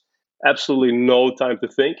there's absolutely no time to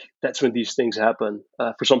think, that's when these things happen.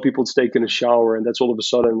 For some people, it's taking a shower, and that's all of a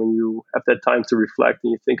sudden when you have that time to reflect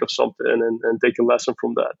and you think of something and take a lesson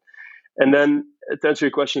from that. And then, to answer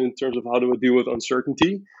your question in terms of how do I deal with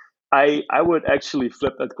uncertainty, I would actually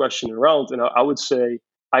flip that question around, and I would say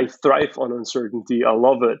I thrive on uncertainty. I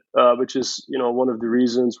love it, which is one of the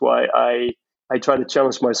reasons why I try to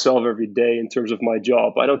challenge myself every day in terms of my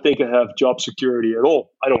job. I don't think I have job security at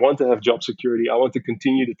all. I don't want to have job security. I want to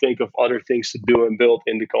continue to think of other things to do and build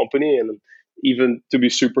in the company. And even to be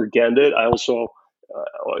super candid, I also,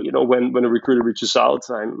 when a recruiter reaches out,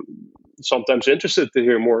 I'm sometimes interested to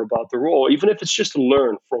hear more about the role, even if it's just to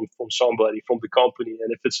learn from somebody from the company.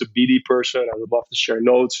 And if it's a BD person, I would love to share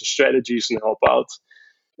notes and strategies and help out.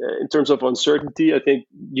 In terms of uncertainty, I think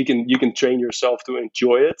you can train yourself to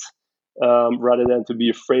enjoy it, rather than to be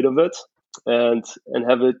afraid of it, and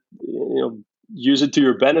have it, use it to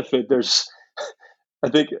your benefit. There's, I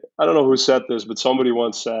think, I don't know who said this, but somebody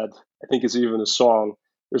once said, I think it's even a song.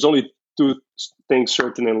 There's only two things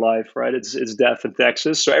certain in life, right? It's death and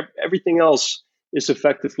taxes. So everything else is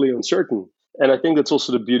effectively uncertain. And I think that's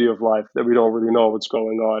also the beauty of life, that we don't really know what's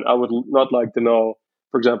going on. I would not like to know,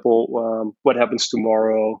 for example, what happens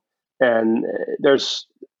tomorrow. And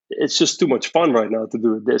it's just too much fun right now to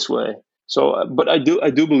do it this way. So, but I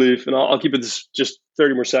do believe, and I'll keep it just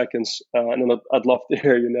 30 more seconds, and then I'd love to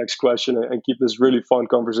hear your next question and keep this really fun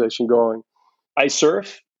conversation going. I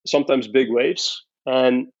surf, sometimes big waves,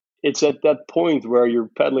 and it's at that point where you're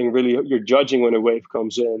pedaling, really, you're judging when a wave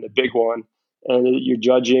comes in, a big one, and you're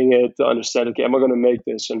judging it to understand, okay, am I going to make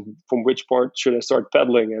this? And from which part should I start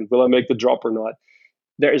pedaling? And will I make the drop or not?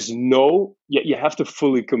 There is no, you have to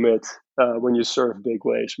fully commit when you surf big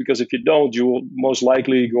waves, because if you don't, you will most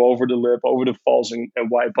likely go over the lip, over the falls, and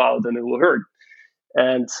wipe out, and it will hurt.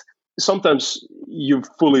 And sometimes you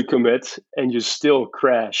fully commit and you still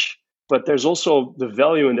crash. But there's also the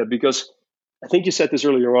value in that, because I think you said this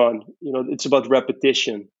earlier on, it's about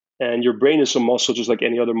repetition. And your brain is a muscle just like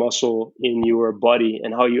any other muscle in your body.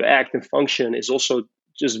 And how you act and function is also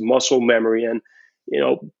just muscle memory. And,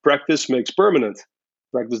 practice makes permanent.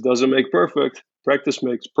 Practice doesn't make perfect. Practice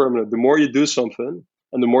makes permanent. The more you do something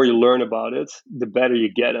and the more you learn about it, the better you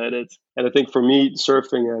get at it. And I think for me,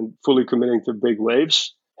 surfing and fully committing to big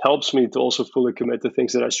waves helps me to also fully commit to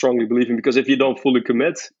things that I strongly believe in. Because if you don't fully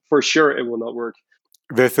commit, for sure it will not work.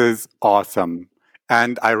 This is awesome.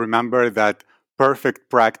 And I remember that perfect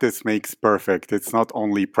practice makes perfect. It's not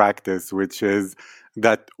only practice, which is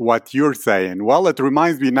that what you're saying. Well, it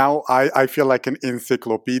reminds me now, I feel like an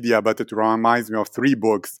encyclopedia, but it reminds me of three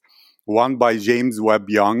books. One by James Webb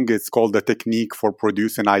Young. It's called The Technique for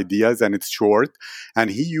Producing Ideas, and it's short. And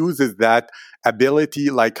he uses that ability,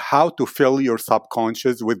 like how to fill your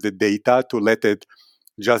subconscious with the data to let it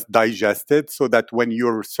just digest it, so that when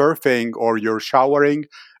you're surfing or you're showering,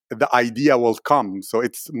 the idea will come. So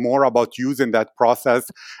it's more about using that process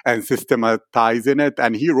and systematizing it.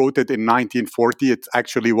 And he wrote it in 1940. It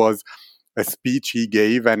actually was a speech he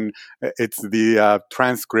gave, and it's the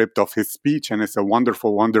transcript of his speech, and it's a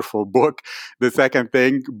wonderful, wonderful book. The second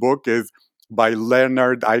book is by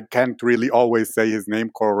Leonard. I can't really always say his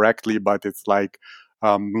name correctly, but it's like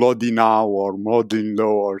Mlodinow or Mlodinow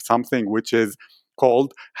or something, which is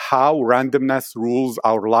called How Randomness Rules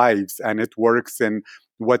Our Lives. And it works in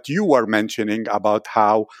what you were mentioning about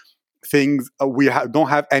how things don't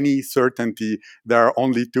have any certainty. There are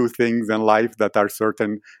only two things in life that are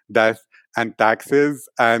certain: death and taxes.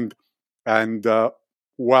 And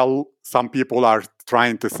well, some people are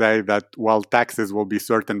trying to say that, well, taxes will be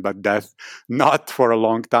certain, but death not for a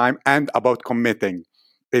long time. And about committing.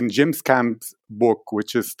 in Jim Scamp's book,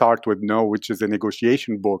 which is Start with No, which is a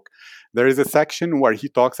negotiation book, there is a section where he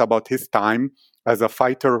talks about his time as a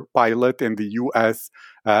fighter pilot in the US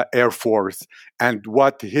Air Force and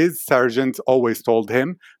what his sergeants always told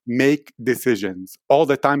him: make decisions all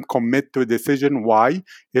the time, commit to a decision. Why?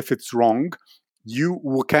 If it's wrong, you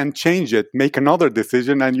can change it, make another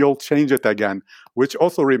decision, and you'll change it again. Which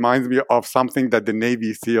also reminds me of something that the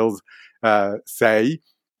Navy SEALs say.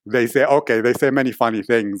 They say, okay, they say many funny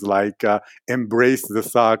things like embrace the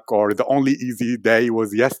suck, or the only easy day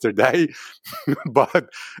was yesterday. But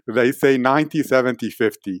they say 90, 70,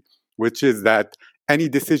 50, which is that any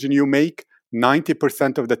decision you make,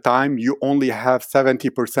 90% of the time, you only have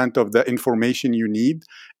 70% of the information you need,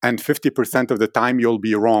 and 50% of the time you'll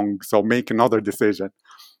be wrong. So make another decision.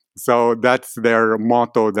 So that's their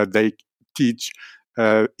motto that they teach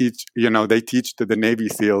they teach to the Navy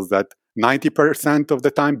SEALs, that 90% of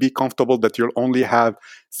the time be comfortable that you'll only have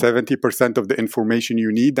 70% of the information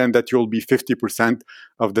you need, and that you'll be 50%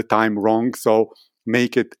 of the time wrong. So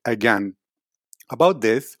make it again. About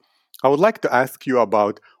this, I would like to ask you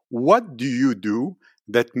about what do you do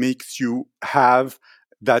that makes you have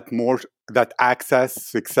that access,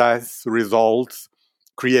 success, results,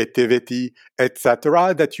 creativity,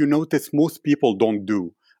 etc., that you notice most people don't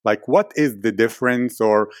do? Like, what is the difference,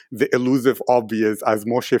 or the elusive obvious, as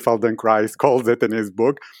Moshe Feldenkrais calls it in his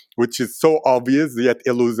book, which is so obvious yet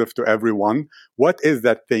elusive to everyone? What is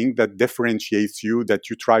that thing that differentiates you, that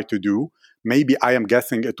you try to do? Maybe, I am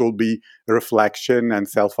guessing, it will be reflection and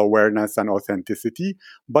self-awareness and authenticity.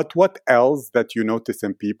 But what else that you notice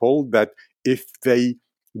in people that if they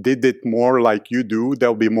did it more like you do,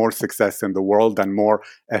 there'll be more success in the world and more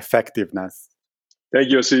effectiveness? Thank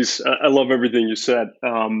you, Assis. I love everything you said.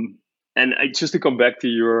 Just to come back to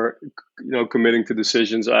your, committing to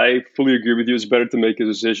decisions, I fully agree with you. It's better to make a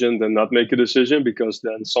decision than not make a decision, because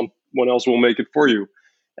then someone else will make it for you.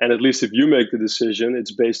 And at least if you make the decision,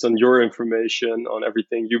 it's based on your information, on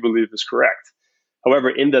everything you believe is correct. However,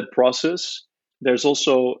 in that process,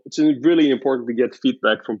 it's really important to get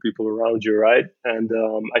feedback from people around you, right? And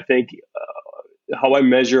I think how I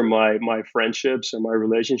measure my friendships and my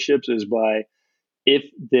relationships is by if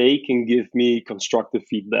they can give me constructive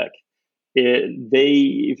feedback.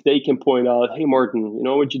 If they can point out, hey Martin, you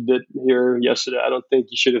know what you did here yesterday, I don't think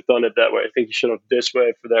you should have done it that way. I think you should have this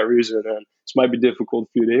way for that reason. And this might be difficult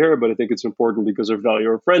for you to hear, but I think it's important because of value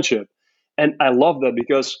or friendship. And I love that,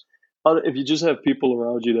 because if you just have people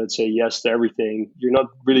around you that say yes to everything, you're not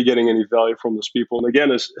really getting any value from those people. And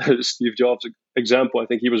again, as Steve Jobs example, I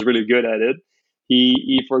think he was really good at it.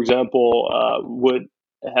 He for example, would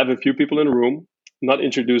have a few people in a room, not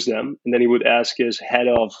introduce them, and then he would ask his head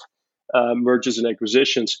of mergers and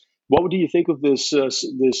acquisitions, what do you think of this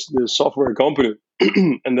software company?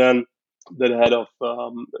 And then the head of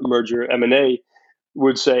merger M&A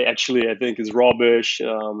would say, actually, I think it's rubbish.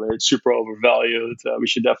 It's super overvalued. We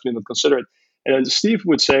should definitely not consider it. And then Steve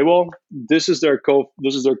would say, well, this is their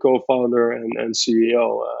co-founder and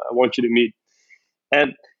CEO. I want you to meet.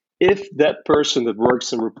 And if that person that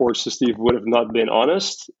works and reports to Steve would have not been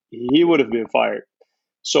honest, he would have been fired.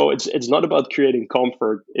 So it's not about creating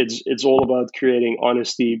comfort. It's all about creating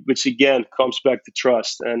honesty, which again comes back to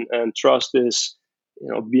trust. And trust is,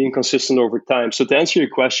 being consistent over time. So to answer your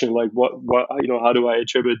question, like what how do I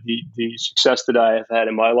attribute the success that I have had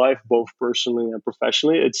in my life, both personally and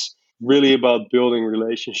professionally? It's really about building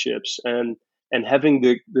relationships and having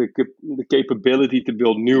the capability to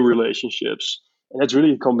build new relationships. And that's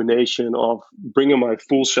really a combination of bringing my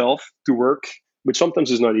full self to work, which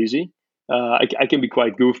sometimes is not easy. I can be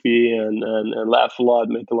quite goofy and laugh a lot,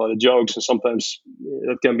 make a lot of jokes, and sometimes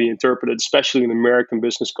that can be interpreted, especially in American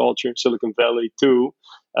business culture, Silicon Valley too,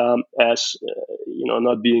 as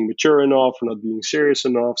not being mature enough or not being serious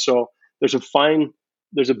enough. So there's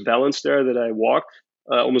a balance there that I walk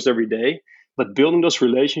almost every day. But building those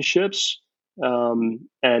relationships and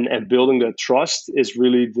building that trust is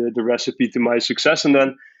really the recipe to my success. And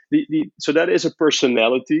then so that is a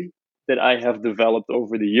personality that I have developed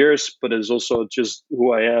over the years, but it's also just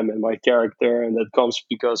who I am and my character, and that comes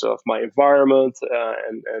because of my environment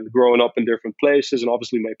and growing up in different places, and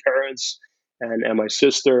obviously my parents and my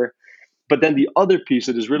sister. But then the other piece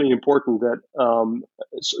that is really important that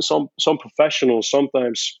some professionals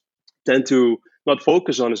sometimes tend to not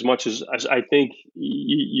focus on as much as I think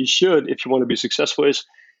you should if you want to be successful is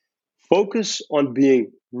focus on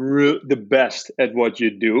being the best at what you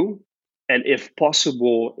do, and if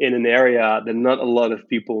possible in an area that not a lot of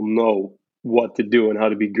people know what to do and how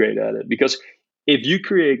to be great at it. Because if you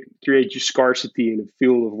create your scarcity in a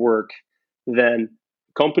field of work, then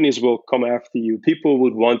companies will come after you, people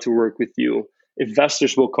would want to work with you.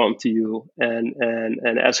 investors will come to you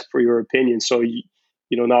and ask for your opinion. So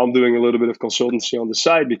now I'm doing a little bit of consultancy on the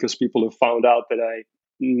side because people have found out that I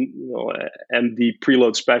am the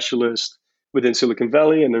preload specialist within Silicon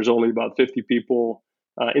Valley, and there's only about 50 people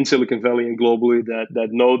in Silicon Valley and globally that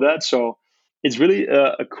know that. So it's really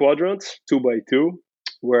a quadrant, 2x2,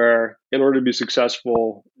 where in order to be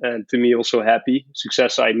successful and to me also happy,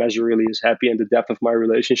 success I measure really is happy and the depth of my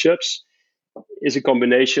relationships is a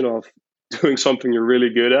combination of doing something you're really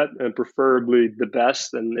good at and preferably the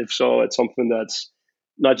best. And if so, it's something that's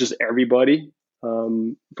not just everybody.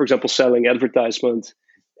 For example, selling advertisement,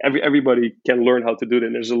 everybody can learn how to do that.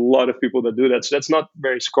 And there's a lot of people that do that. So that's not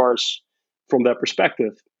very scarce from that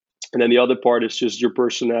perspective. And then the other part is just your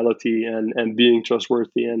personality and being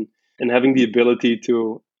trustworthy and having the ability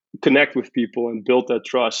to connect with people and build that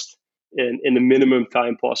trust in the minimum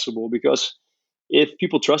time possible. Because if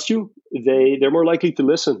people trust you, they're more likely to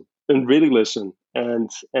listen and really listen, and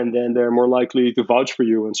then they're more likely to vouch for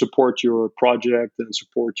you and support your project and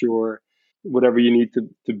support your whatever you need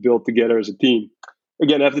to build together as a team.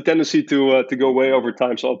 Again, I have the tendency to go way over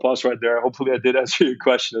time, so I'll pause right there. Hopefully, I did answer your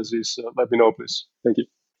question, Aziz. Let me know, please. Thank you.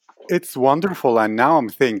 It's wonderful. And now I'm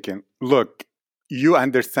thinking, look, you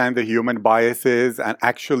understand the human biases and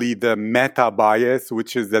actually the meta bias,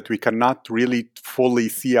 which is that we cannot really fully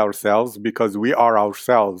see ourselves because we are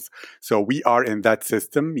ourselves. So we are in that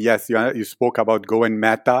system. Yes, you spoke about going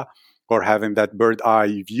meta or having that bird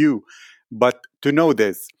eye view. But to know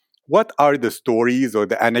this, what are the stories or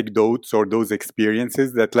the anecdotes or those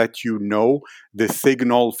experiences that let you know the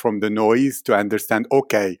signal from the noise to understand,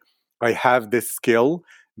 okay, I have this skill.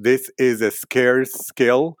 This is a scarce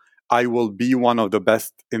skill. I will be one of the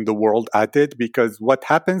best in the world at it, because what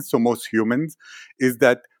happens to most humans is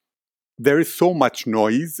that there is so much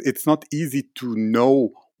noise. It's not easy to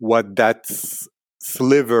know what that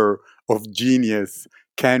sliver of genius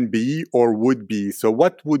can be or would be. So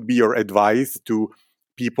what would be your advice to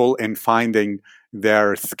people in finding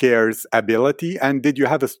their scarce ability? And did you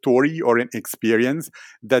have a story or an experience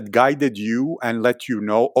that guided you and let you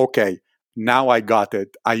know, okay, now I got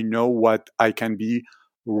it. I know what I can be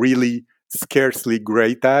really scarcely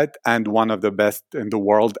great at and one of the best in the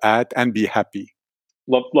world at and be happy?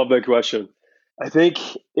 Love that question. I think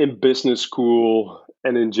in business school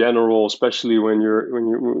and in general, especially when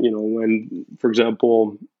for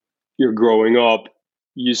example you're growing up,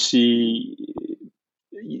 you see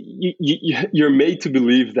you're made to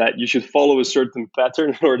believe that you should follow a certain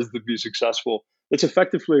pattern in order to be successful. It's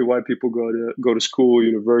effectively why people go to school,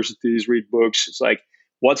 universities, read books. It's like,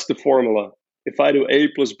 what's the formula? If I do A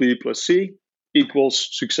plus B plus C equals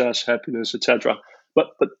success, happiness, etc. But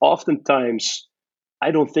oftentimes,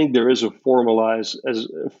 I don't think there is a formula as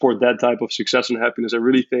for that type of success and happiness. I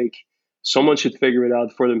really think someone should figure it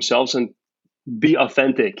out for themselves and be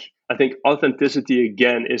authentic. I think authenticity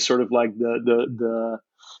again is sort of like the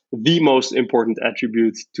most important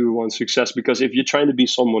attribute to one's success, because if you're trying to be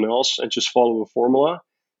someone else and just follow a formula,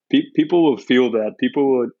 people will feel that,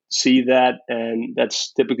 people will see that, and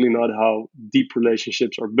that's typically not how deep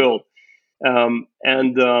relationships are built.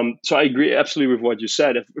 So I agree absolutely with what you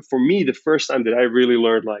said. For me, the first time that I really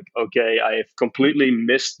learned, like, okay, I have completely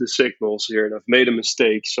missed the signals here and I've made a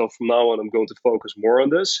mistake. So from now on, I'm going to focus more on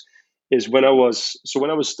this. Is when I was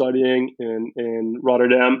studying in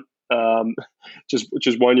Rotterdam,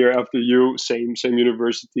 just 1 year after you, same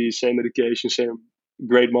university, same education, same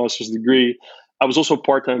great master's degree. I was also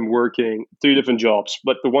part-time working 3 different jobs,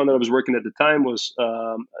 but the one that I was working at the time was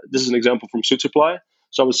this is an example from Suit Supply.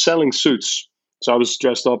 So I was selling suits. So I was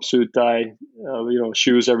dressed up, suit, tie,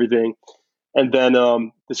 shoes, everything. And then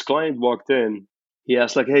this client walked in. He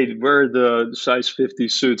asked, like, "Hey, where are the size 50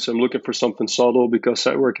 suits? I'm looking for something subtle because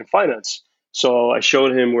I work in finance." So I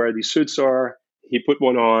showed him where these suits are. He put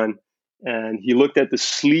one on, and he looked at the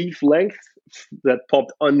sleeve length that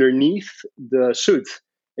popped underneath the suit.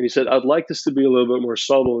 And he said, "I'd like this to be a little bit more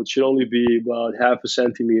subtle. It should only be about half a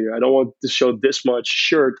centimeter. I don't want to show this much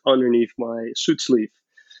shirt underneath my suit sleeve."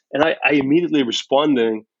 And I immediately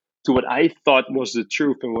responding to what I thought was the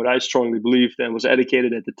truth and what I strongly believed and was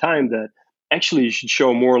educated at the time, that actually you should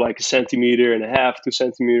show more like a centimeter and a half, 2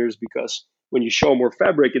 centimeters, because when you show more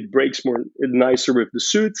fabric, it breaks more nicer with the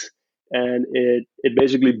suit, and it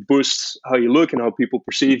basically boosts how you look and how people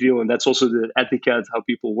perceive you. And that's also the etiquette, how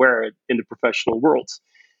people wear it in the professional world.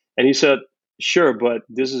 And he said, "Sure, but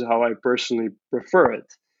this is how I personally prefer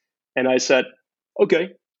it." And I said, "Okay."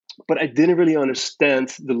 But I didn't really understand.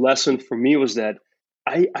 The lesson for me was that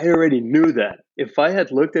I already knew that if I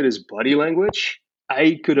had looked at his body language,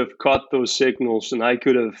 I could have caught those signals and I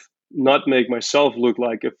could have not make myself look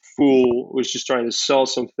like a fool who was just trying to sell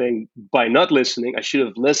something by not listening. I should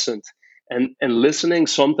have listened. And listening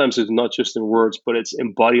sometimes is not just in words, but it's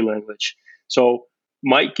in body language. So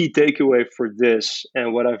my key takeaway for this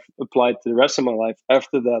and what I've applied to the rest of my life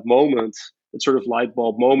after that moment, that sort of light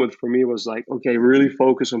bulb moment for me was like, okay, really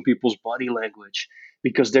focus on people's body language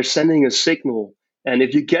because they're sending a signal. And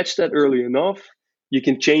if you catch that early enough, you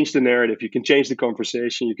can change the narrative, you can change the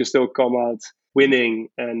conversation, you can still come out winning.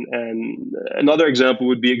 And another example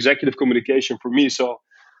would be executive communication for me. So,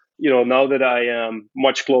 now that I am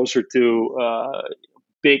much closer to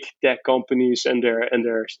big tech companies and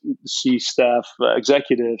their C staff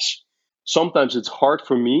executives, sometimes it's hard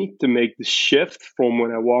for me to make the shift from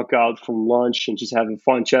when I walk out from lunch and just have a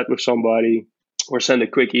fun chat with somebody or send a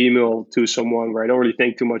quick email to someone where I don't really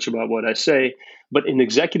think too much about what I say. But in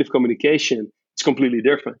executive communication, it's completely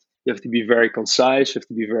different. You have to be very concise, you have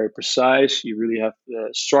to be very precise, you really have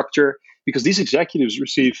structure because these executives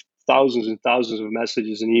receive thousands and thousands of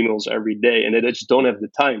messages and emails every day, and they just don't have the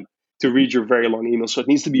time to read your very long email. So it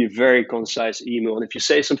needs to be a very concise email. And if you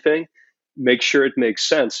say something, make sure it makes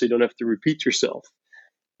sense so you don't have to repeat yourself.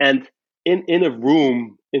 And in a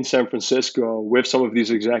room in San Francisco with some of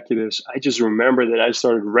these executives, I just remember that I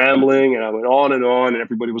started rambling and I went on and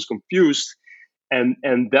everybody was confused. And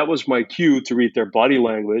that was my cue to read their body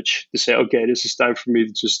language to say, okay, this is time for me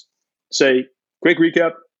to just say, quick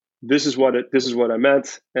recap. This is what I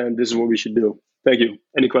meant, and this is what we should do. Thank you.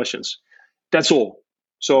 Any questions? That's all.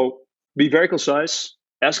 So be very concise.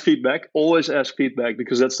 Ask feedback. Always ask feedback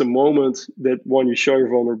because that's the moment that when you show your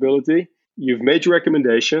vulnerability, you've made your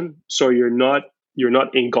recommendation, so you're not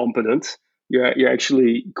incompetent. You're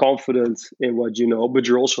actually confident in what you know, but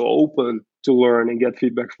you're also open to learn and get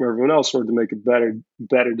feedback from everyone else in order to make a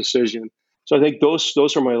better decision. So I think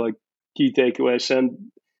those are my like key takeaways. And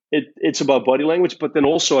it's about body language, but then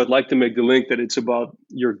also I'd like to make the link that it's about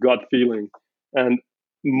your gut feeling. And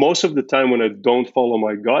most of the time when I don't follow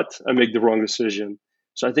my gut, I make the wrong decision.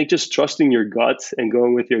 So I think just trusting your gut and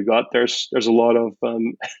going with your gut, there's a lot of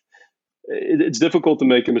it's difficult to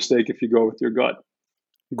make a mistake if you go with your gut.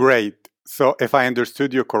 Great. So, if I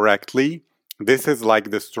understood you correctly, this is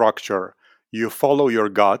like the structure. You follow your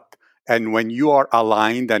gut, and when you are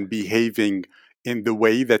aligned and behaving in the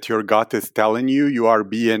way that your gut is telling you, you are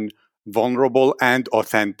being vulnerable and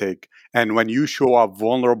authentic. And when you show up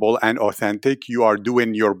vulnerable and authentic, you are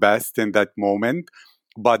doing your best in that moment.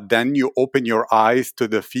 But then you open your eyes to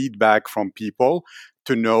the feedback from people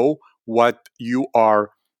to know what you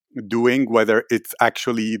are doing, whether it's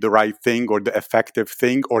actually the right thing or the effective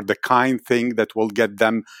thing or the kind thing that will get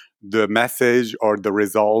them the message or the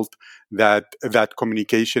result that that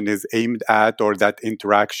communication is aimed at, or that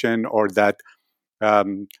interaction or that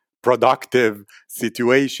um, productive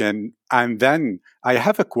situation. And then I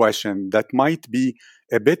have a question that might be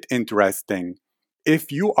a bit interesting.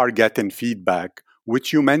 If you are getting feedback,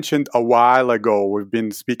 which you mentioned a while ago, we've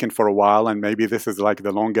been speaking for a while, and maybe this is like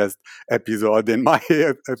the longest episode in my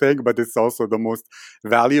thing, but it's also the most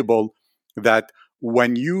valuable, that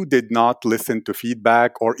when you did not listen to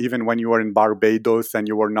feedback, or even when you were in Barbados and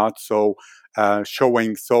you were not so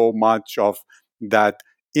showing so much of that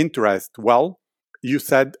interest, well, you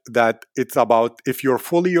said that it's about if you're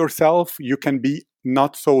fully yourself, you can be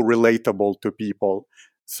not so relatable to people.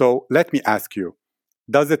 So let me ask you,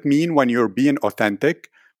 does it mean when you're being authentic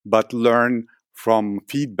but learn from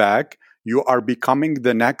feedback, you are becoming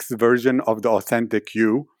the next version of the authentic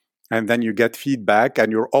you? And then you get feedback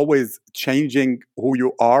and you're always changing who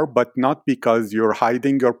you are, but not because you're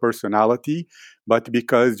hiding your personality, but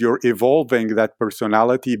because you're evolving that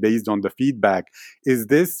personality based on the feedback. Is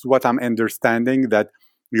this what I'm understanding? That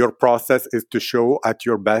your process is to show at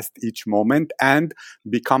your best each moment and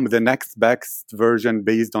become the next best version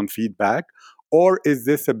based on feedback? Or is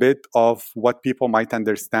this a bit of what people might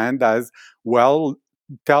understand as, well,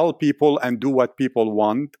 tell people and do what people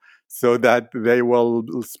want so that they will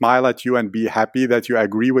smile at you and be happy that you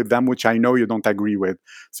agree with them, which I know you don't agree with.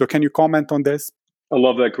 So can you comment on this? I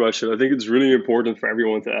love that question. I think it's really important for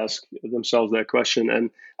everyone to ask themselves that question. And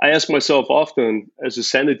I ask myself often as a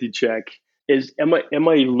sanity check, is am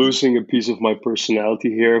I losing a piece of my personality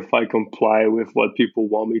here if I comply with what people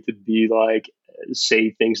want me to be like,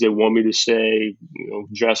 say things they want me to say,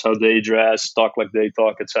 dress how they dress, talk like they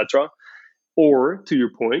talk, etc. Or to your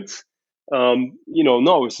point,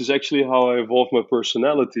 no, this is actually how I evolved my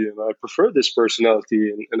personality, and I prefer this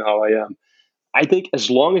personality and how I am. I think as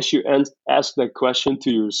long as you ask that question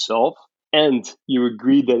to yourself and you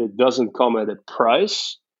agree that it doesn't come at a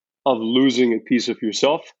price of losing a piece of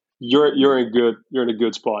yourself, you're in a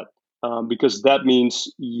good spot. because that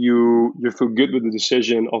means you feel good with the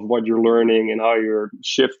decision of what you're learning and how you're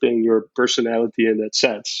shifting your personality in that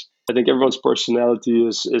sense. I think everyone's personality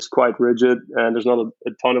is quite rigid, and there's not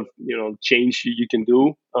a ton of change you can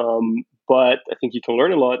do. But I think you can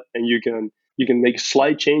learn a lot, and you can make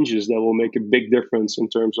slight changes that will make a big difference in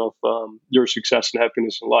terms of your success and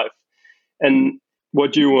happiness in life. And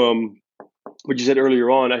what you said earlier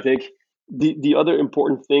on, I think the other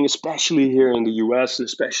important thing, especially here in the US,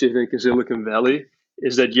 especially I think in Silicon Valley,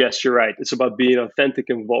 is that yes, you're right. It's about being authentic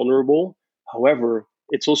and vulnerable. However,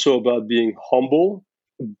 it's also about being humble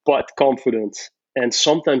but confident. And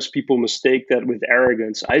sometimes people mistake that with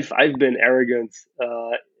arrogance. I've been arrogant.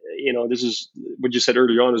 This is what you said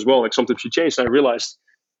earlier on as well. Like sometimes you change. And I realized,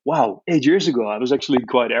 wow, 8 years ago I was actually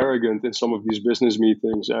quite arrogant in some of these business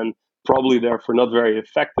meetings, and probably therefore not very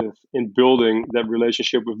effective in building that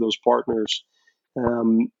relationship with those partners.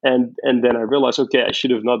 And then I realized, okay, I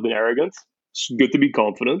should have not been arrogant. It's good to be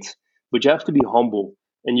confident, but you have to be humble,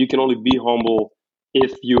 and you can only be humble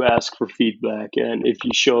if you ask for feedback and if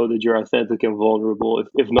you show that you're authentic and vulnerable.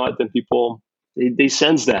 If not, then people they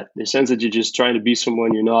sense that you're just trying to be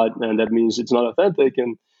someone you're not, and that means it's not authentic.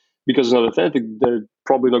 And because it's not authentic, they're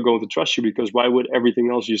probably not going to trust you, because why would everything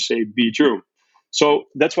else you say be true? So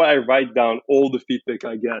that's why I write down all the feedback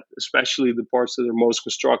I get, especially the parts that are most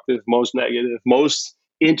constructive, most negative, most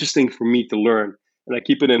interesting for me to learn. And I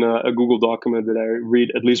keep it in a Google document that I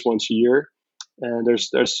read at least once a year. And there's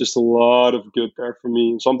just a lot of good there for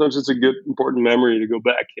me. Sometimes it's a good, important memory to go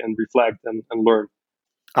back and reflect and learn.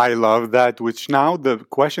 I love that, which now the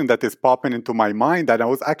question that is popping into my mind, and I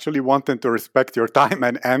was actually wanting to respect your time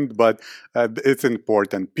and end, but it's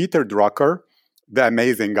important. Peter Drucker, the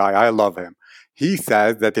amazing guy, I love him. He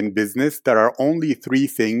says that in business, there are only three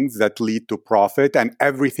things that lead to profit and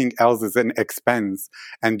everything else is an expense.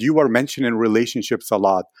 And you are mentioning relationships a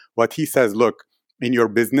lot. What he says, look, in your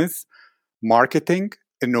business, marketing,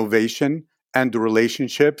 innovation, and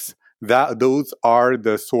relationships, that those are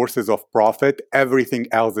the sources of profit. Everything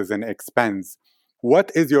else is an expense.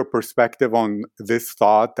 What is your perspective on this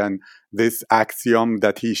thought and this axiom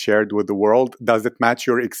that he shared with the world? Does it match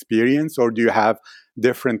your experience, or do you have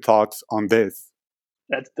different thoughts on this?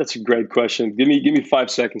 That's a great question. Give me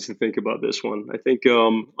 5 seconds to think about this one. I think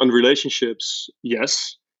on relationships,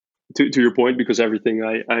 yes, to your point, because everything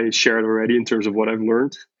I shared already in terms of what I've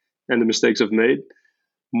learned and the mistakes I've made.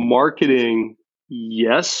 Marketing,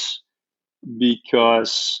 yes,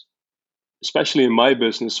 because especially in my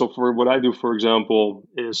business. So for what I do, for example,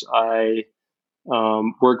 is I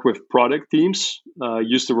work with product teams.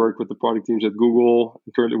 Used to work with the product teams at Google.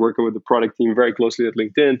 I'm currently working with the product team very closely at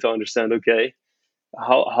LinkedIn to understand, okay,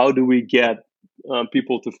 how do we get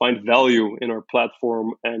people to find value in our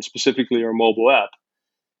platform and specifically our mobile app?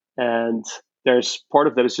 And there's part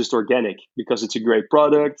of that is just organic, because it's a great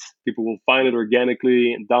product. People will find it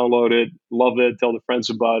organically and download it, love it, tell their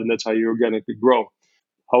friends about it, and that's how you organically grow.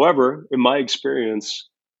 However, in my experience,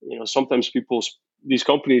 sometimes these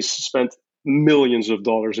companies spend millions of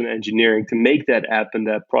dollars in engineering to make that app and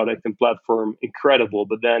that product and platform incredible.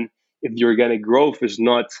 But then if the organic growth is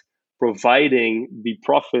not providing the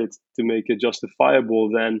profit to make it justifiable,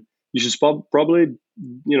 then you should probably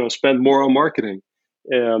spend more on marketing.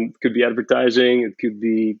 Could be advertising. It could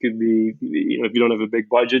be if you don't have a big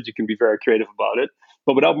budget, you can be very creative about it.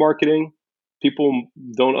 But without marketing, people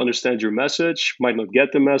don't understand your message, might not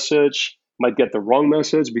get the message, might get the wrong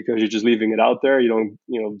message because you're just leaving it out there. You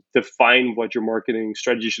don't define what your marketing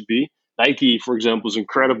strategy should be. Nike, for example, is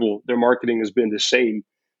incredible. Their marketing has been the same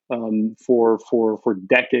for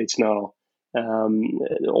decades now.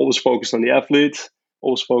 Always focused on the athlete,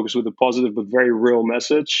 always focused with a positive but very real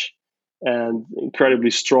message, and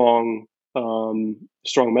incredibly strong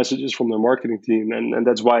messages from their marketing team, and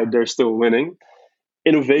that's why they're still winning.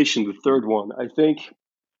 Innovation, the third one, I think,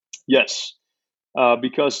 yes,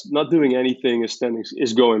 because not doing anything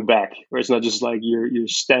is going back, or it's not just like you're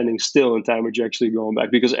standing still in time, but you're actually going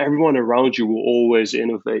back, because everyone around you will always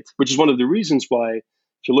innovate, which is one of the reasons why,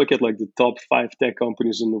 if you look at like the top 5 tech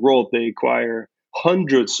companies in the world, they acquire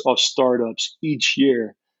hundreds of startups each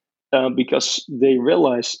year, because they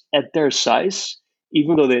realize at their size,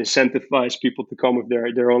 even though they incentivize people to come with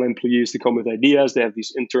their own employees to come with ideas, they have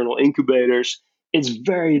these internal incubators. It's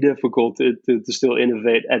very difficult to still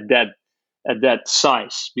innovate at that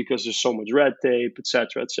size, because there's so much red tape,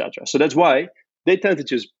 etc., etc. So that's why they tend to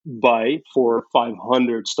just buy for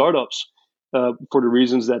 500 startups, for the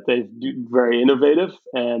reasons that they're very innovative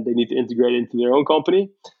and they need to integrate into their own company,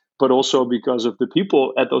 but also because of the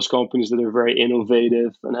people at those companies that are very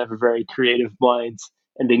innovative and have a very creative mind,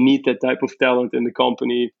 and they need that type of talent in the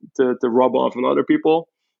company to rub off on other people.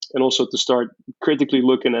 and also to start critically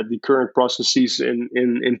looking at the current processes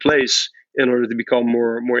in place in order to become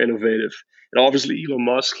more innovative. And obviously, Elon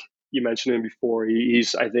Musk, you mentioned him before,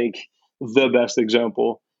 he's, I think, the best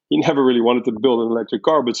example. He never really wanted to build an electric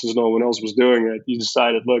car, but since no one else was doing it, he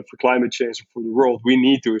decided, look, for climate change and for the world, we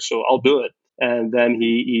need to, so I'll do it. And then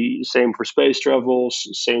he same for space travels,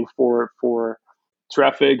 same for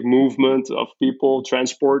traffic movement of people,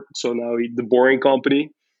 transport. So now the Boring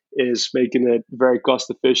Company is making it very cost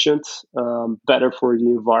efficient, better for the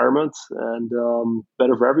environment, and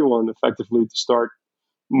better for everyone, effectively, to start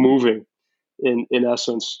moving in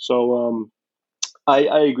essence. So I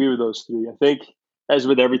agree with those three. I think, as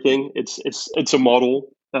with everything, it's a model,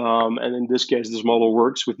 and in this case, this model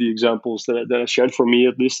works with the examples that I shared, for me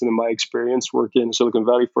at least, and in my experience working in Silicon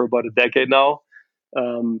Valley for about a decade now.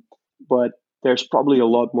 Um, but there's probably a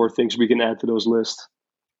lot more things we can add to those lists.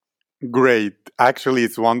 Great. Actually,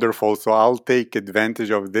 it's wonderful. So I'll take advantage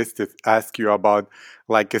of this to ask you about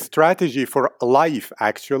like a strategy for life,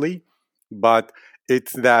 actually. But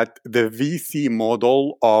it's that the VC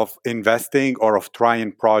model of investing or of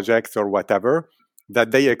trying projects or whatever,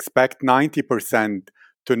 that they expect 90%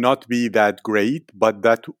 to not be that great, but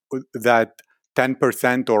that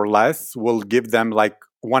 10% or less will give them like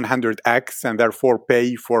 100x and therefore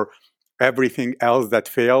pay for everything else that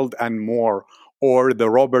failed and more. Or the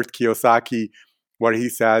Robert Kiyosaki, where he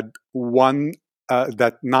said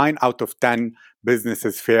that 9 out of 10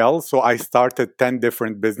 businesses fail. So I started 10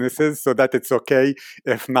 different businesses so that it's okay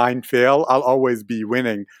if 9 fail, I'll always be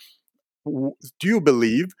winning. Do you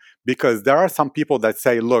believe? Because there are some people that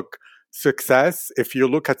say, look, success, if you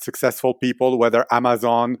look at successful people, whether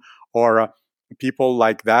Amazon or people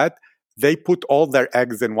like that, they put all their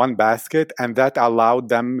eggs in one basket, and that allowed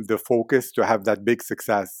them the focus to have that big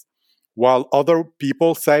success. While other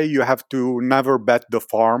people say you have to never bet the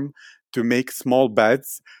farm, to make small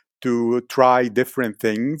bets, to try different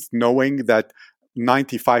things, knowing that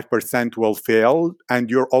 95% will fail,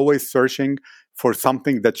 and you're always searching for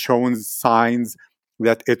something that shows signs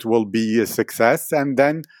that it will be a success. And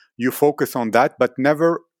then you focus on that, but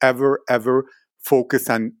never, ever, ever focus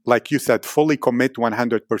and, like you said, fully commit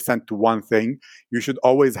 100% to one thing. You should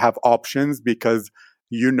always have options, because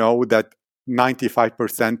you know that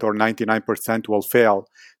 95% or 99% will fail.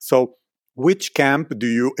 So, which camp do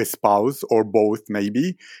you espouse, or both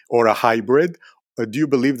maybe, or a hybrid? Do you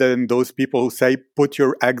believe that in those people who say put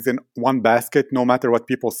your eggs in one basket, no matter what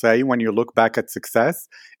people say, when you look back at success,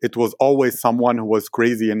 it was always someone who was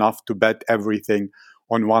crazy enough to bet everything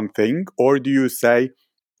on one thing? Or do you say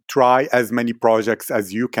try as many projects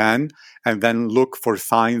as you can and then look for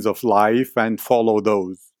signs of life and follow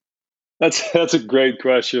those? That's a great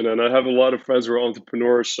question, and I have a lot of friends who are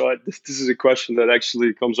entrepreneurs. So this is a question that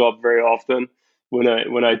actually comes up very often when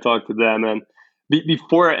I talk to them. And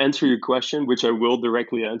before I answer your question, which I will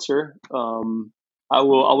directly answer, I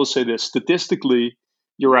will say this: statistically,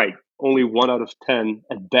 you're right. Only 1 out of 10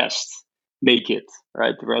 at best make it.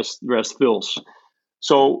 Right, the rest fails.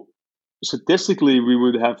 So statistically, we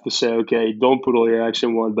would have to say, okay, don't put all your eggs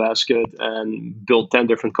in one basket and build 10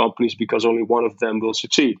 different companies because only one of them will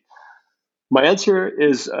succeed. My answer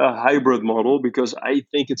is a hybrid model, because I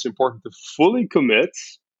think it's important to fully commit,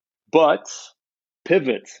 but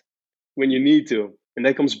pivot when you need to. And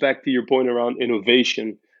that comes back to your point around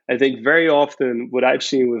innovation. I think very often what I've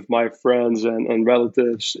seen with my friends and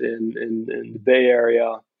relatives in the Bay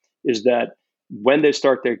Area is that when they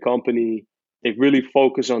start their company, they really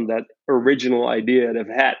focus on that original idea they've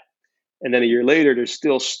had. And then a year later, they're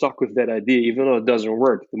still stuck with that idea, even though it doesn't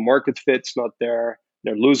work. The market fit's not there.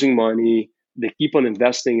 They're losing money. They keep on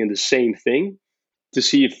investing in the same thing to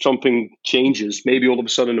see if something changes. Maybe all of a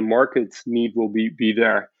sudden the market need will be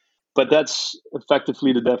there. But that's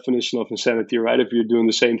effectively the definition of insanity, right? If you're doing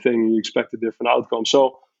the same thing and you expect a different outcome.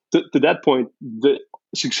 So to that point, the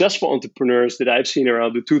successful entrepreneurs that I've seen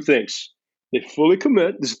around do two things. They fully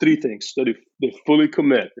commit. There's three things. So they fully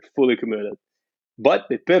commit. They're fully committed. But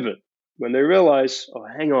they pivot when they realize, oh,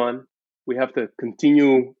 hang on, we have to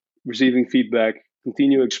continue receiving feedback,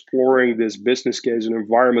 continue exploring this business case and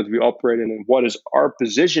environment we operate in, and what is our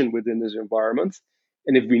position within this environment.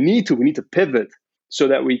 And if we need to pivot so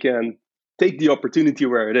that we can take the opportunity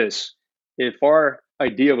where it is. If our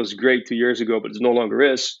idea was great 2 years ago, but it no longer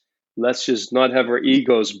is, let's just not have our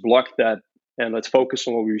egos block that, and let's focus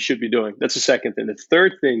on what we should be doing. That's the second thing. The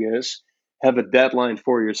third thing is have a deadline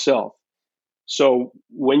for yourself. So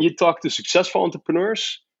when you talk to successful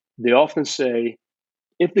entrepreneurs, they often say,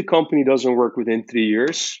 if the company doesn't work within 3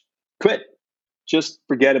 years, quit. Just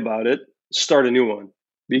forget about it. Start a new one.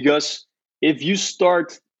 Because if you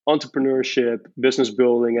start entrepreneurship, business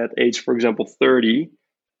building at age, for example, 30,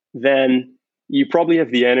 then you probably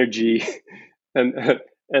have the energy and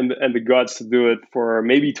and the guts to do it for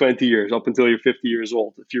maybe 20 years, up until you're 50 years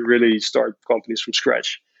old, if you really start companies from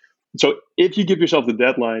scratch. So if you give yourself the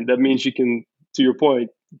deadline, that means you can, to your point,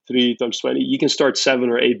 3 times 20, you can start 7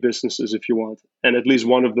 or 8 businesses if you want, and at least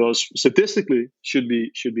one of those statistically should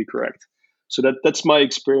be correct. So that's my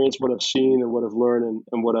experience, what I've seen and what I've learned,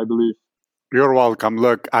 and what I believe. You're welcome.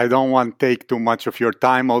 Look, I don't want to take too much of your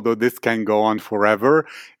time, although this can go on forever.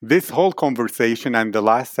 This whole conversation and the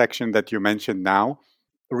last section that you mentioned now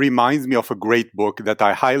reminds me of a great book that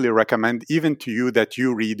I highly recommend, even to you, that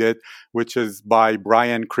you read it, which is by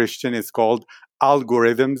Brian Christian. It's called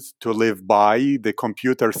Algorithms to Live By: The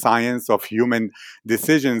Computer Science of Human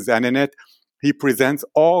Decisions. And in it, he presents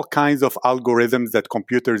all kinds of algorithms that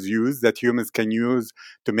computers use, that humans can use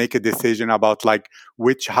to make a decision about, like,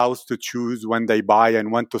 which house to choose when they buy,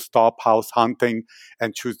 and when to stop house hunting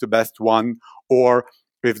and choose the best one, or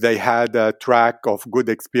if they had a track of good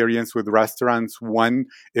experience with restaurants, when,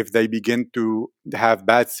 if they begin to have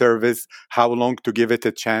bad service, how long to give it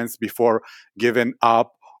a chance before giving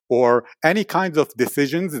up, or any kinds of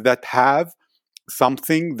decisions that have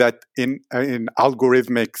something that in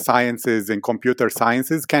algorithmic sciences and computer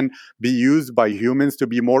sciences can be used by humans to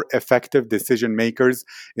be more effective decision makers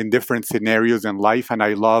in different scenarios in life. And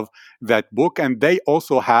I love that book. And they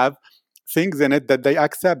also have things in it that they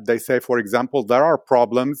accept. They say, for example, there are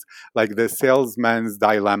problems like the salesman's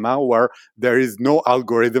dilemma, where there is no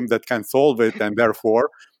algorithm that can solve it, and therefore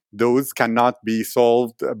those cannot be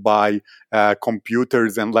solved by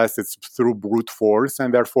computers unless it's through brute force.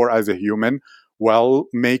 And therefore, as a human, well,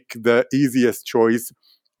 make the easiest choice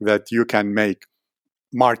that you can make.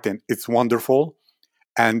 Martin, it's wonderful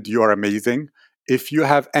and you're amazing. If you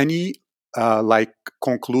have any like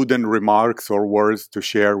concluding remarks or words to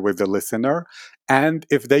share with the listener, and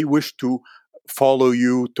if they wish to follow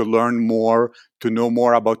you, to learn more, to know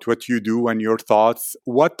more about what you do and your thoughts,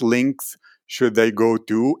 what links should they go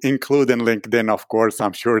to, including LinkedIn, of course?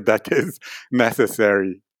 I'm sure that is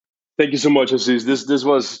necessary. Thank you so much, Aziz. This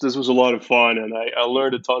was a lot of fun, and I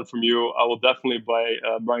learned a ton from you. I will definitely buy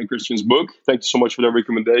Brian Christian's book. Thank you so much for that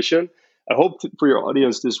recommendation. I hope for your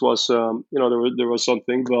audience this was there was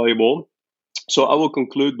something valuable. So I will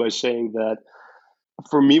conclude by saying that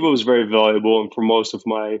for me, what was very valuable, and for most of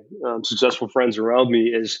my successful friends around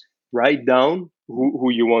me, is write down who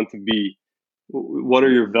you want to be. What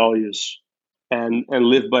are your values, and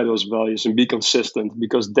live by those values and be consistent,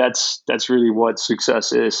 because that's really what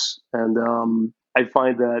success is. And I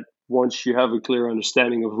find that once you have a clear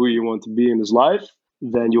understanding of who you want to be in this life,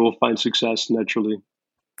 then you will find success naturally.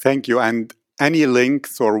 Thank you. And any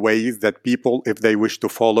links or ways that people, if they wish to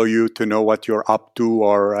follow you, to know what you're up to,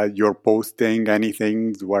 or you're posting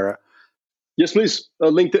anything where? Yes, please.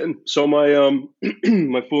 LinkedIn. So my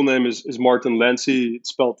my full name is Martin Lancy. It's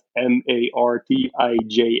spelled Martijn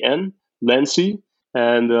Lancy.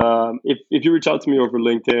 And if you reach out to me over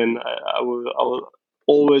LinkedIn, I will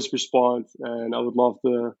always respond, and I would love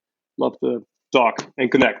to talk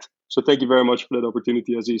and connect. So thank you very much for that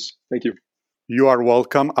opportunity, Aziz. Thank you. You are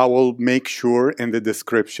welcome. I will make sure in the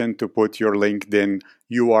description to put your LinkedIn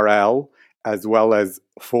URL as well as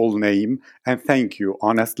full name. And thank you.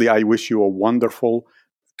 Honestly, I wish you a wonderful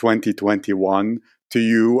 2021 to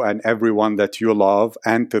you and everyone that you love,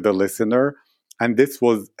 and to the listener. And this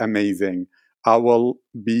was amazing. I will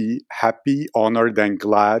be happy, honored, and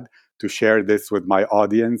glad to share this with my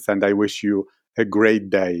audience. And I wish you a great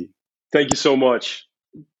day. Thank you so much.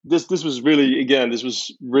 This was really, again, this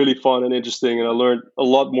was really fun and interesting, and I learned a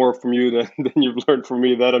lot more from you than you've learned from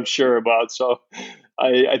me, that I'm sure about. So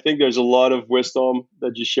I think there's a lot of wisdom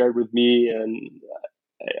that you shared with me, and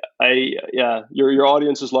yeah, your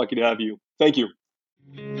audience is lucky to have you. Thank you.